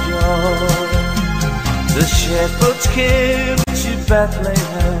 comfort and joy. The shepherds came to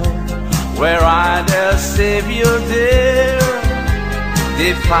Bethlehem, where I their Savior dear.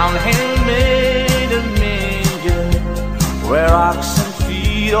 They found him made a manger, where oxen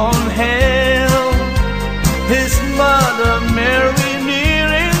feed on him. His mother Mary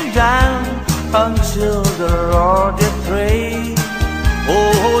kneeling down until the Lord did pray.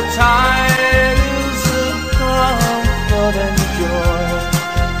 Oh, tidings of comfort and joy,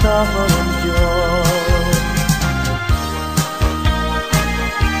 comfort and joy.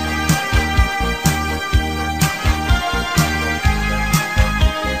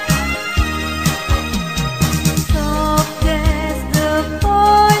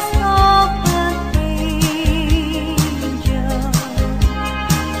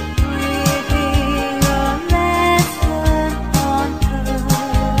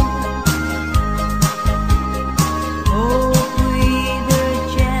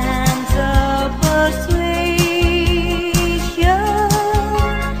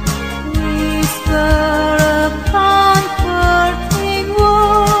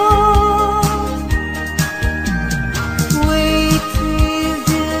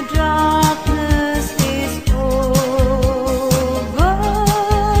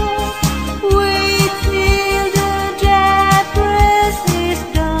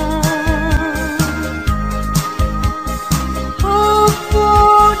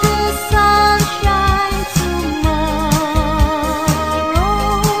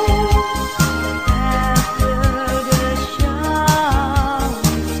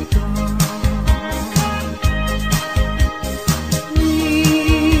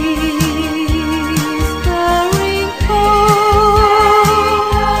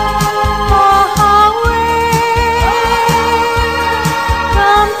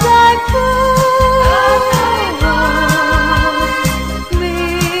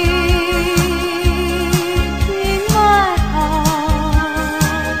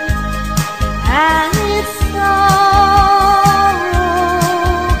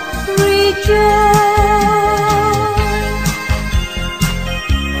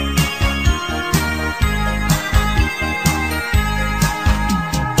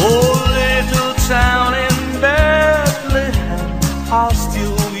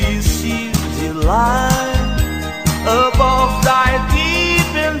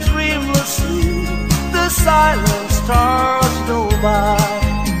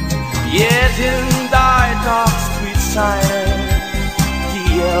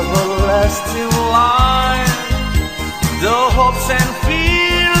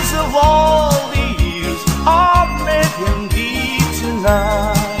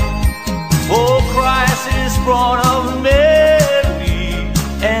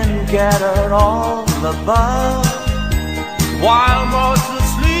 While Moses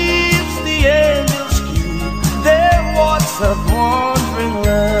sleeps, the angels keep their watch of wandering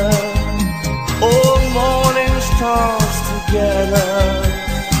love. All morning stars together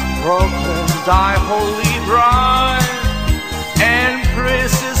proclaim thy holy bride, and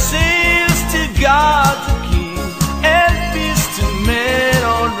praises sings to God the King, and peace to men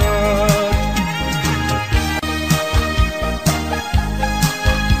on earth.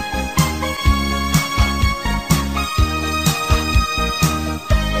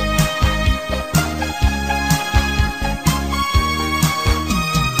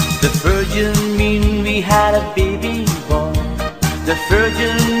 The virgin mean we had a baby boy. The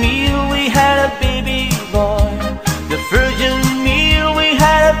virgin mean we had a baby boy. The virgin mean we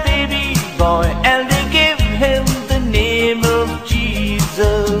had a baby boy, and they gave him the name of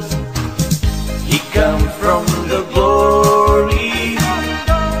Jesus. He come from the glory.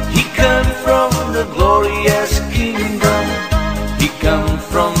 He come from the glorious kingdom. He come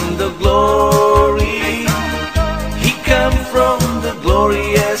from the glory. He come from the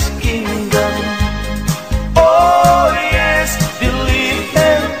glorious kingdom. Oh yes, believe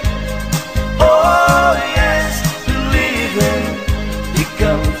and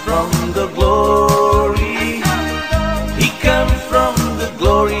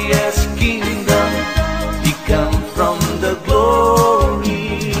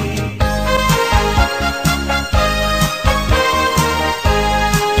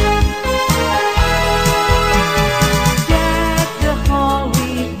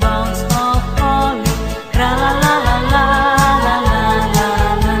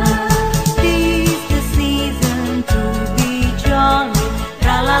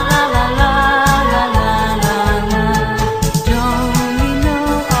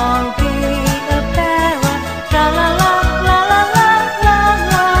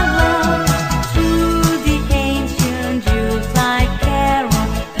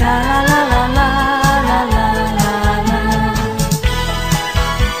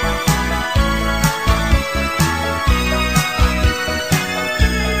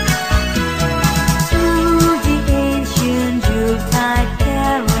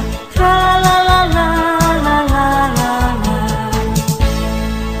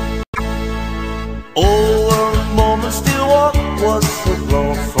Over moments still walk was the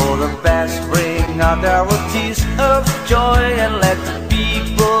blow for the best. Bring out their tears of joy and let the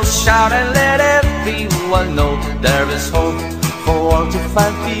people shout and let everyone know there is hope for all to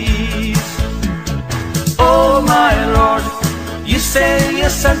find peace. Oh my Lord, you sent your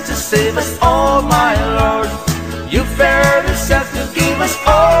Son to save us. Oh my Lord, you fared yourself to give us.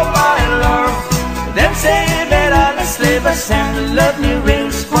 Oh my Lord, then save it and enslave us and love me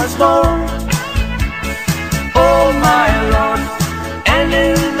reigns once more. Oh my Lord, and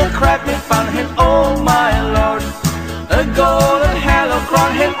in the crack we found him. Oh my Lord, a golden halo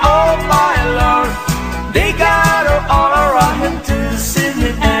crown him. Oh my Lord, they gather all around him to sing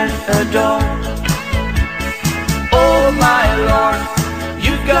him and adore. Oh my Lord,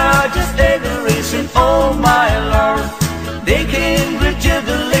 you got just adoration. Oh my Lord, they came with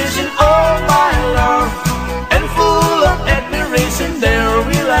jubilation. Oh my Lord, and full of admiration they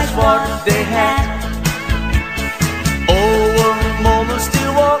realized what they had. Moments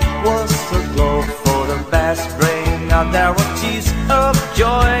still walk was the glow for the best. Bring out their tears of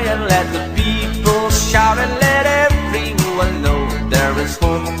joy and let the people shout and let everyone know there is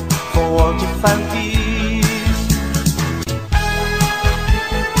hope for all to find peace.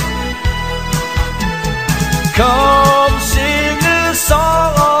 Come sing a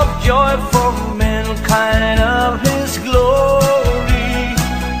song of joy for mankind of his glory.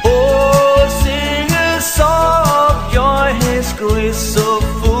 Oh, sing a song of joy, his grace so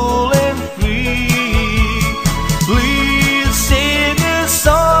full and free. Please sing a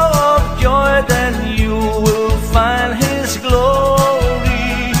song of joy, then you will find his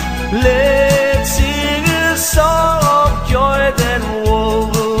glory. Let's sing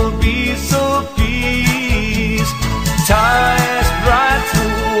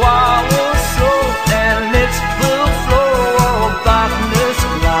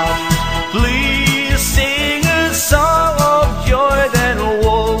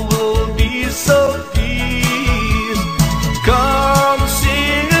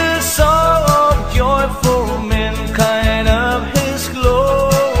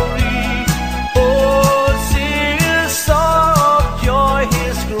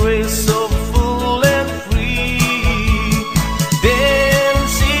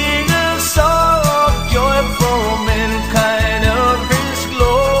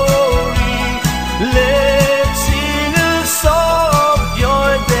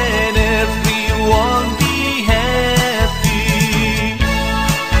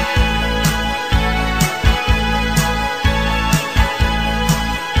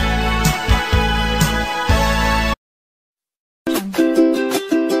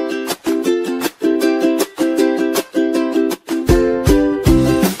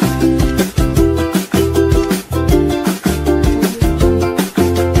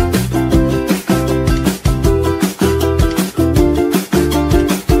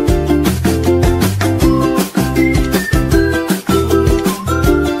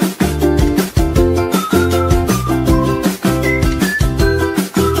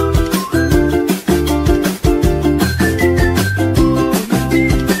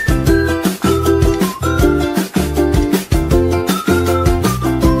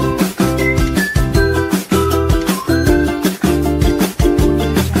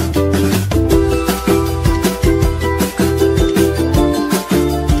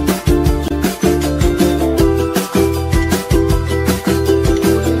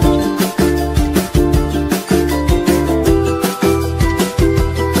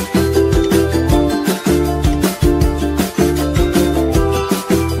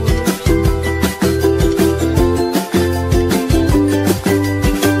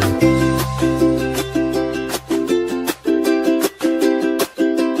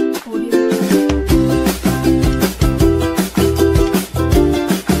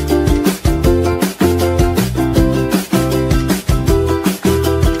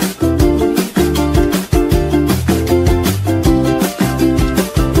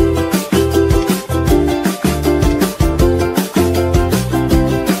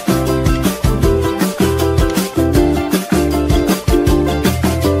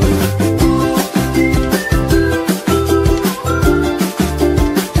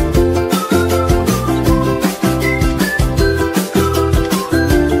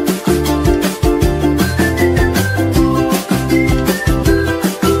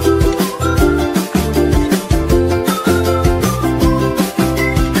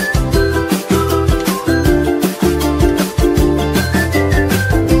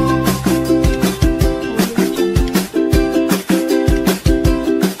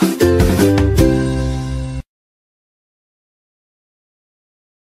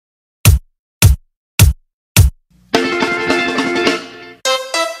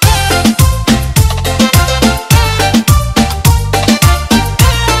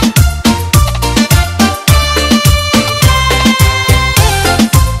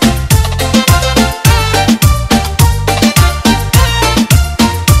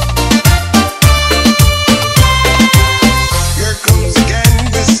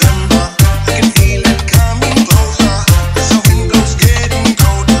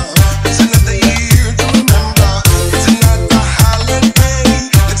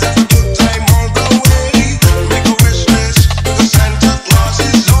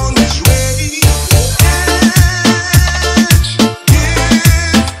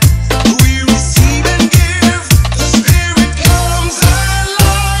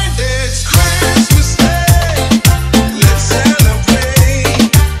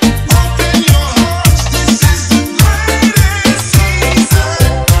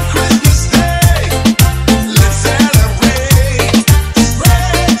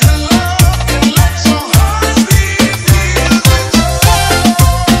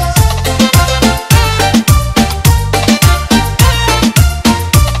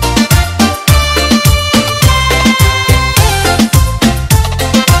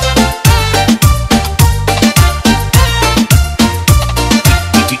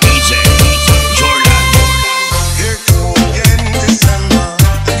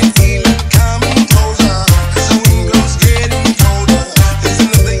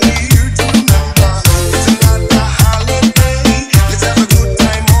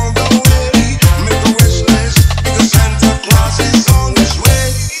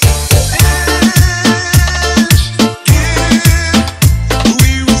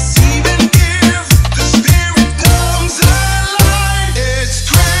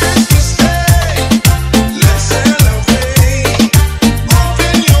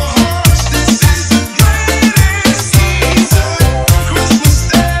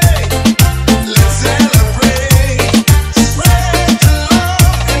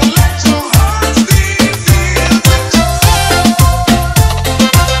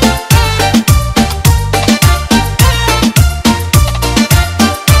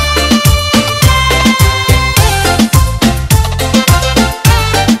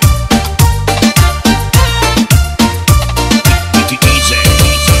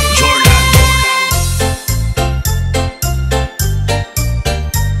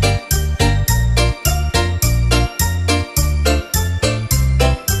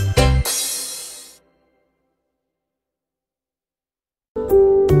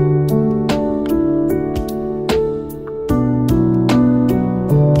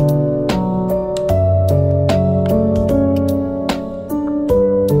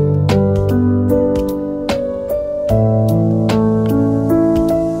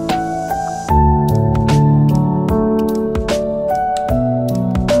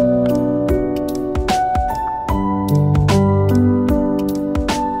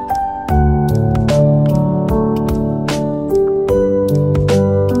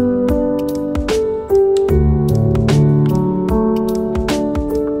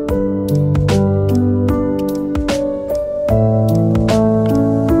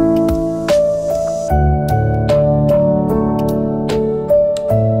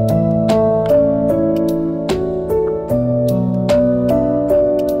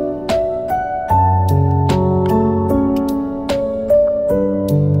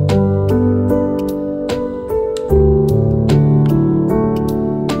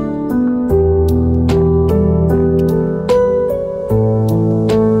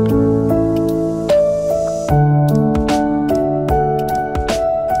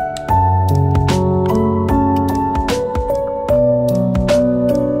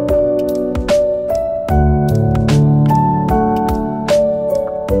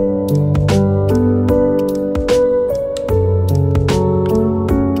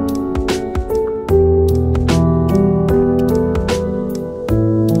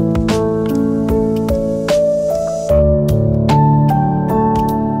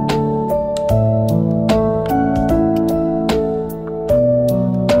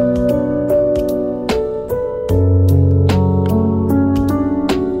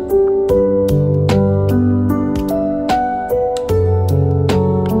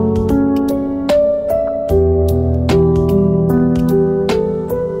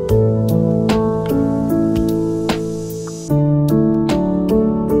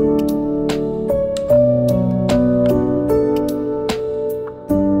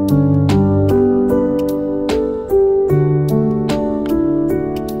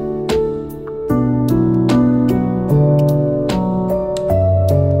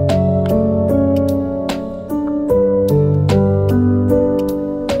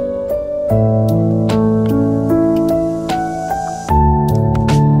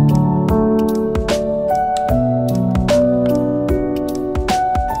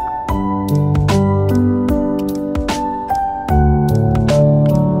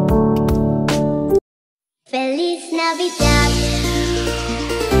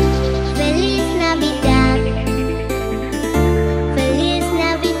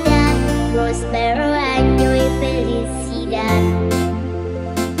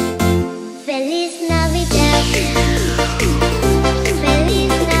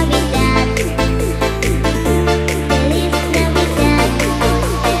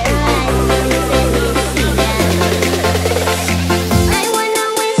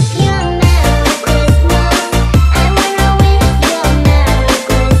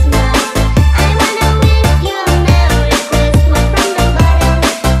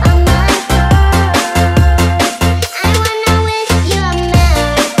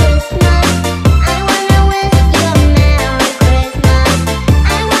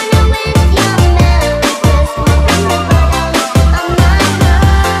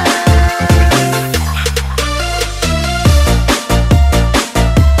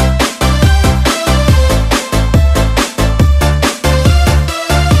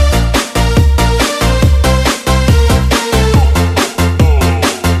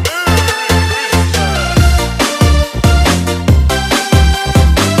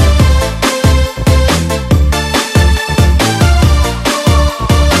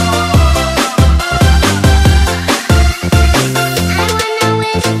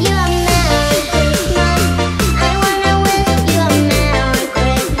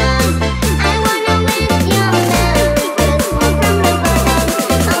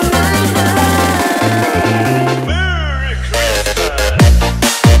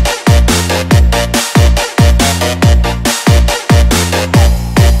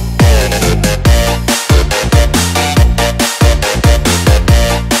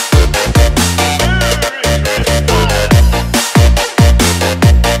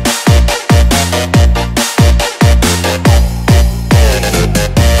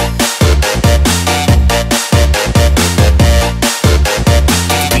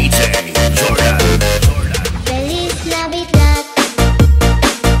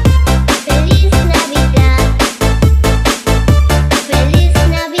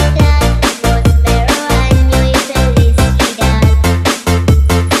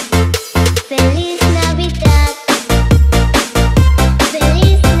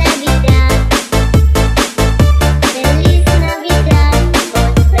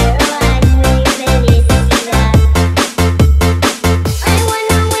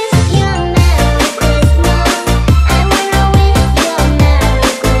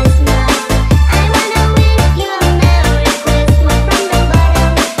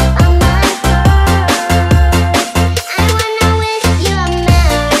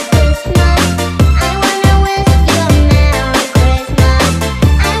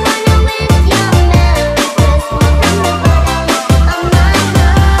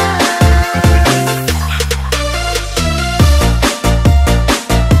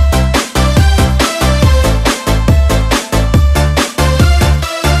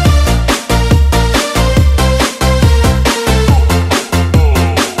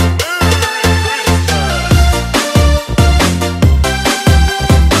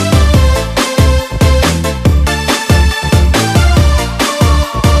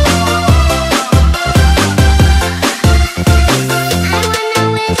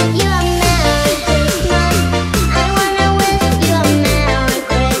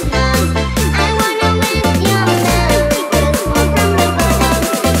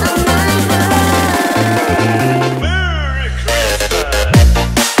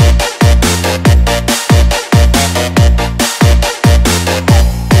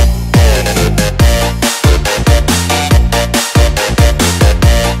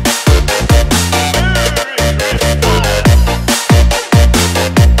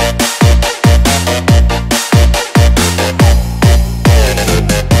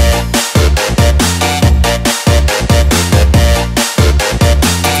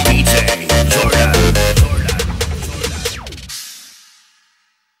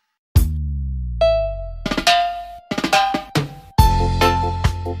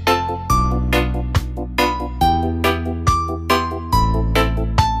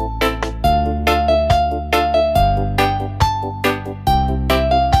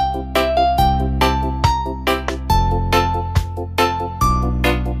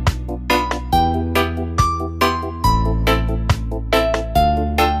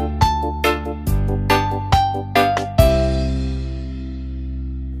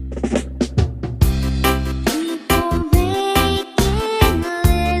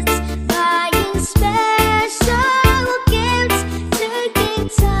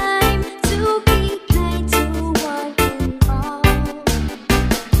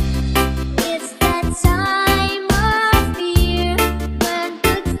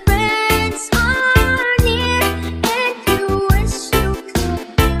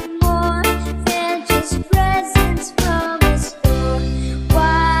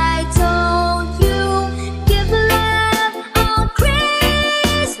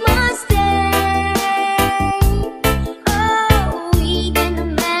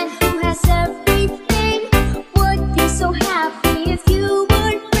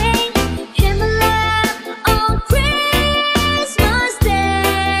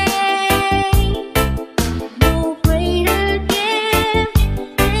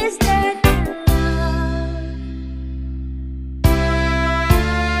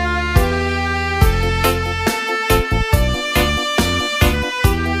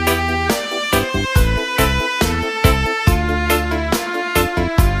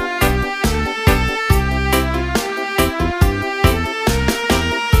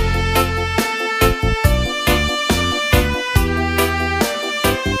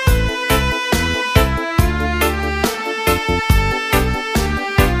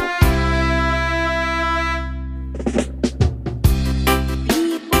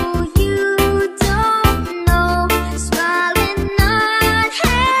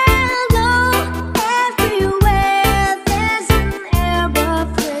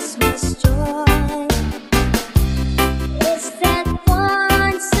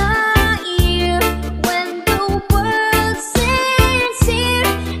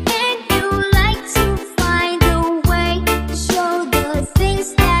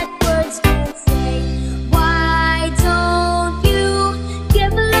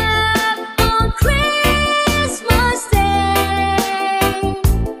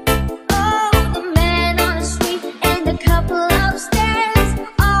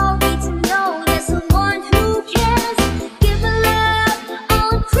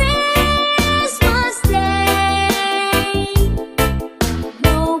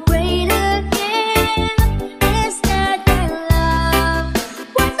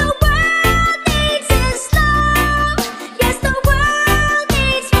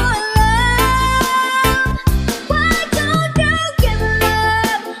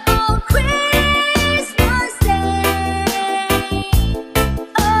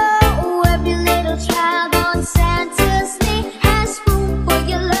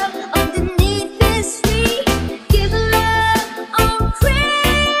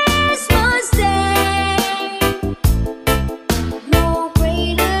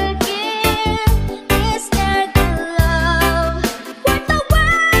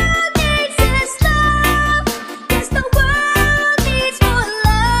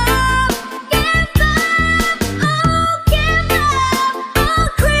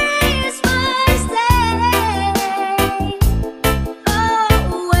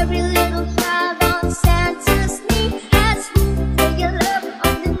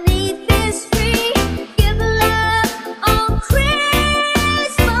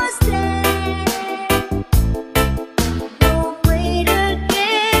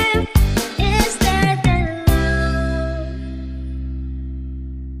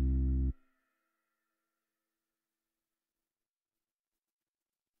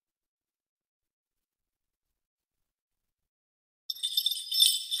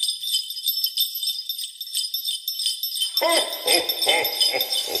ho, ho, ho,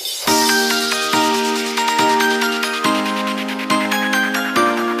 ho.